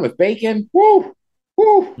pepper one with bacon. Woo!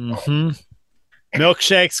 Woo! Mm-hmm.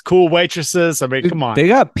 Milkshakes, cool waitresses. I mean, come on. They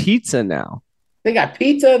got pizza now. They got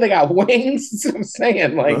pizza. They got wings. That's what I'm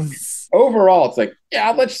saying. Like, overall, it's like,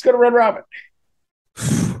 yeah, let's just go to Red Robin.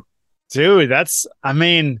 Dude, that's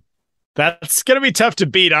going to be tough to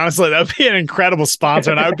beat, honestly. That would be an incredible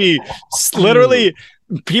sponsor. And I would be literally,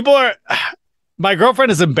 my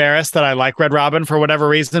girlfriend is embarrassed that I like Red Robin for whatever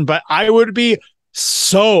reason, but I would be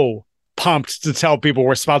so pumped to tell people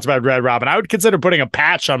we're sponsored by Red Robin. I would consider putting a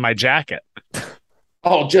patch on my jacket.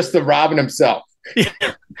 Oh, just the Robin himself. Yeah.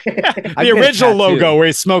 The original logo where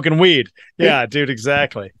he's smoking weed. Yeah, dude,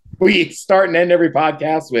 exactly. We start and end every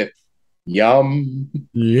podcast with yum.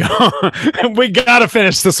 Yum. We got to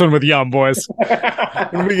finish this one with yum, boys.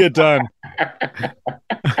 When we get done.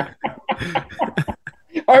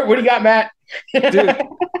 All right, what do you got, Matt? Dude,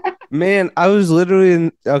 man, I was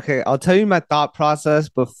literally okay, I'll tell you my thought process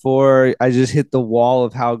before I just hit the wall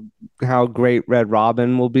of how great Red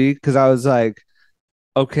Robin will be, because I was like,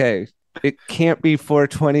 okay, it can't be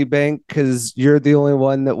 420 Bank because you're the only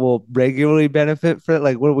one that will regularly benefit for it.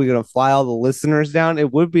 Like, what are we going to fly all the listeners down?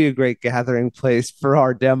 It would be a great gathering place for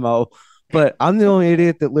our demo, but I'm the only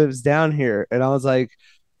idiot that lives down here. And I was like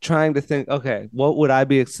trying to think, okay, what would I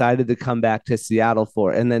be excited to come back to Seattle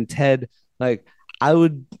for? And then Ted, like,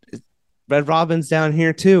 Red Robin's down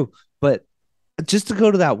here too, but just to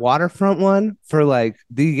go to that waterfront one for like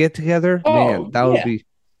the get together, man, that would be.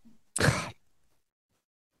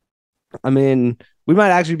 I mean, we might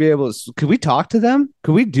actually be able to. Could we talk to them?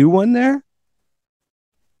 Could we do one there?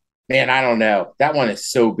 Man, I don't know. That one is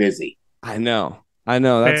so busy. I know.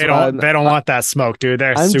 That's they don't want that smoke, dude.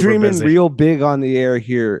 I'm super dreaming busy. Real big on the air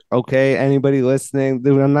here. Okay, anybody listening?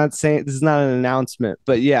 Dude, I'm not saying this is not an announcement,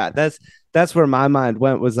 but yeah, that's where my mind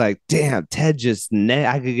went. Was like, damn, Ted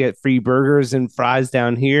I could get free burgers and fries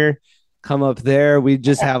down here. Come up there. We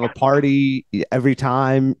just have a party every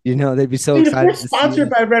time. You know, they'd be so excited. If we're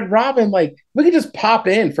sponsored by Red Robin, like, we could just pop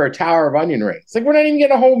in for a tower of onion rings. Like, we're not even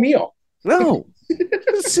getting a whole meal. No,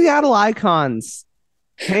 Seattle icons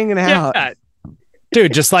hanging out. Yeah.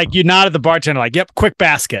 Dude, just like you nod at the bartender, like, yep, quick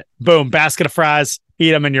basket. Boom, basket of fries,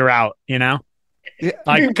 eat them and you're out, you know? Yeah.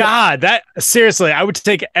 Like, God, seriously, I would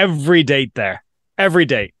take every date there. Every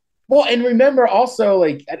date. Well, and remember also,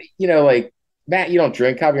 like, you know, like, Matt, you don't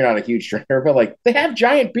drink coffee. You're not a huge drinker, but like they have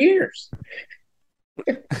giant beers.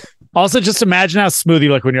 Also, just imagine how smooth you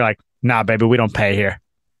look when you're like, nah, baby, we don't pay here.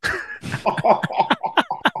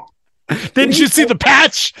 Didn't you see the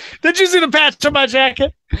patch? Did you see the patch on my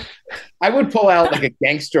jacket? I would pull out like a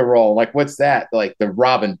gangster roll. Like, what's that? Like the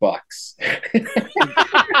Robin Bucks.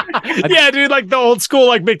 Yeah, dude, like the old school,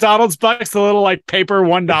 like McDonald's bucks, the little like paper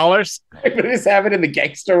 $1. I just have it in the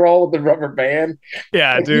gangster roll with the rubber band.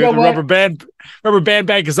 Yeah, like, dude, you know the rubber band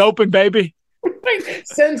bank is open, baby.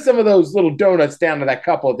 Send some of those little donuts down to that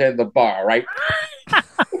couple at the end of the bar, right?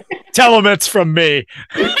 Tell them it's from me.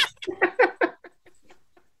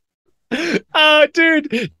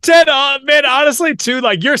 Dude, Ted, man, honestly, too,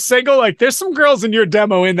 like you're single, like there's some girls in your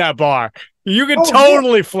demo in that bar. You can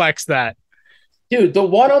totally flex that. Dude, the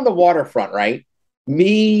one on the waterfront, right?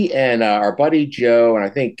 Me and our buddy Joe, and I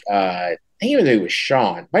think even though it was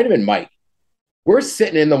Sean, might have been Mike. We're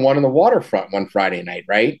sitting in the one on the waterfront one Friday night,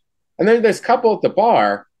 right? And then there's a couple at the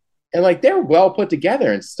bar, and like they're well put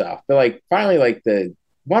together and stuff. They're like, finally, like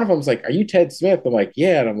one of them's like, "Are you Ted Smith?" I'm like,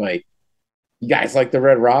 "Yeah," and I'm like, "You guys like the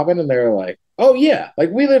Red Robin?" And they're like, "Oh yeah, like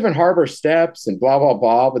we live in Harbor Steps and blah blah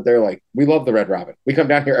blah." But they're like, "We love the Red Robin. We come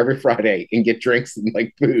down here every Friday and get drinks and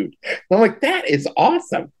like food." And I'm like, "That is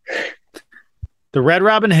awesome." The Red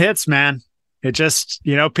Robin hits, man. It just,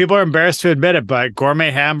 you know, people are embarrassed to admit it, but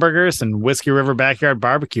gourmet hamburgers and Whiskey River Backyard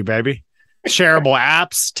Barbecue, baby. Shareable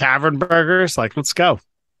apps, tavern burgers. Like, let's go.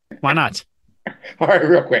 Why not? All right,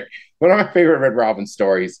 real quick. One of my favorite Red Robin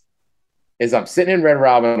stories is I'm sitting in Red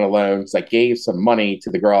Robin alone because I gave some money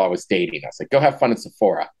to the girl I was dating. I was like, go have fun at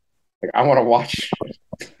Sephora. Like, I want to watch.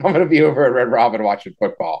 I'm going to be over at Red Robin watching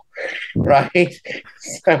football. Right?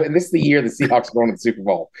 So, and this is the year the Seahawks are going to the Super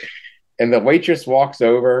Bowl. And the waitress walks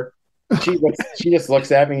over. She just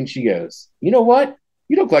looks at me and she goes, "You know what?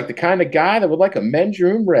 You look like the kind of guy that would like a men's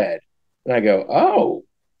room red." And I go, "Oh,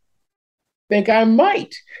 think I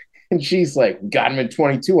might." And she's like, "Got him in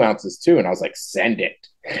 22 ounces too." And I was like, "Send it."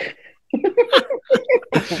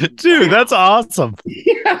 Dude, that's awesome.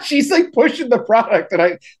 Yeah, she's like pushing the product. And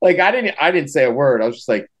I didn't say a word. I was just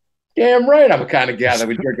like, "Damn right, I'm a kind of guy that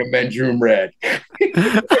would drink a men's room red."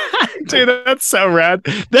 Dude, that's so rad.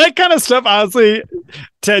 That kind of stuff, honestly,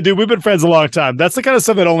 Ted, dude, we've been friends a long time. That's the kind of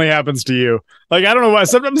stuff that only happens to you. Like, I don't know why.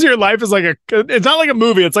 Sometimes your life is like it's not like a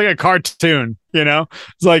movie. It's like a cartoon, you know?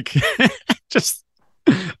 It's like, just,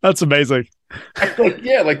 that's amazing. Like,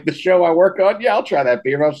 yeah, like the show I work on. Yeah, I'll try that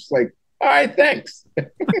beer. I was just like, all right, thanks.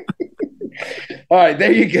 All right,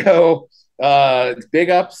 there you go. Big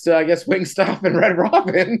ups to, I guess, Wingstop and Red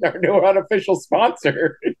Robin, our new unofficial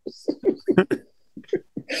sponsor.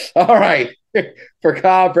 All right. For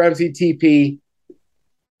Cobb, Ramsey, TP,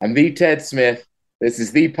 I'm the Ted Smith. This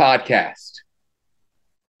is the podcast.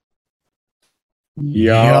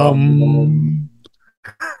 Yum.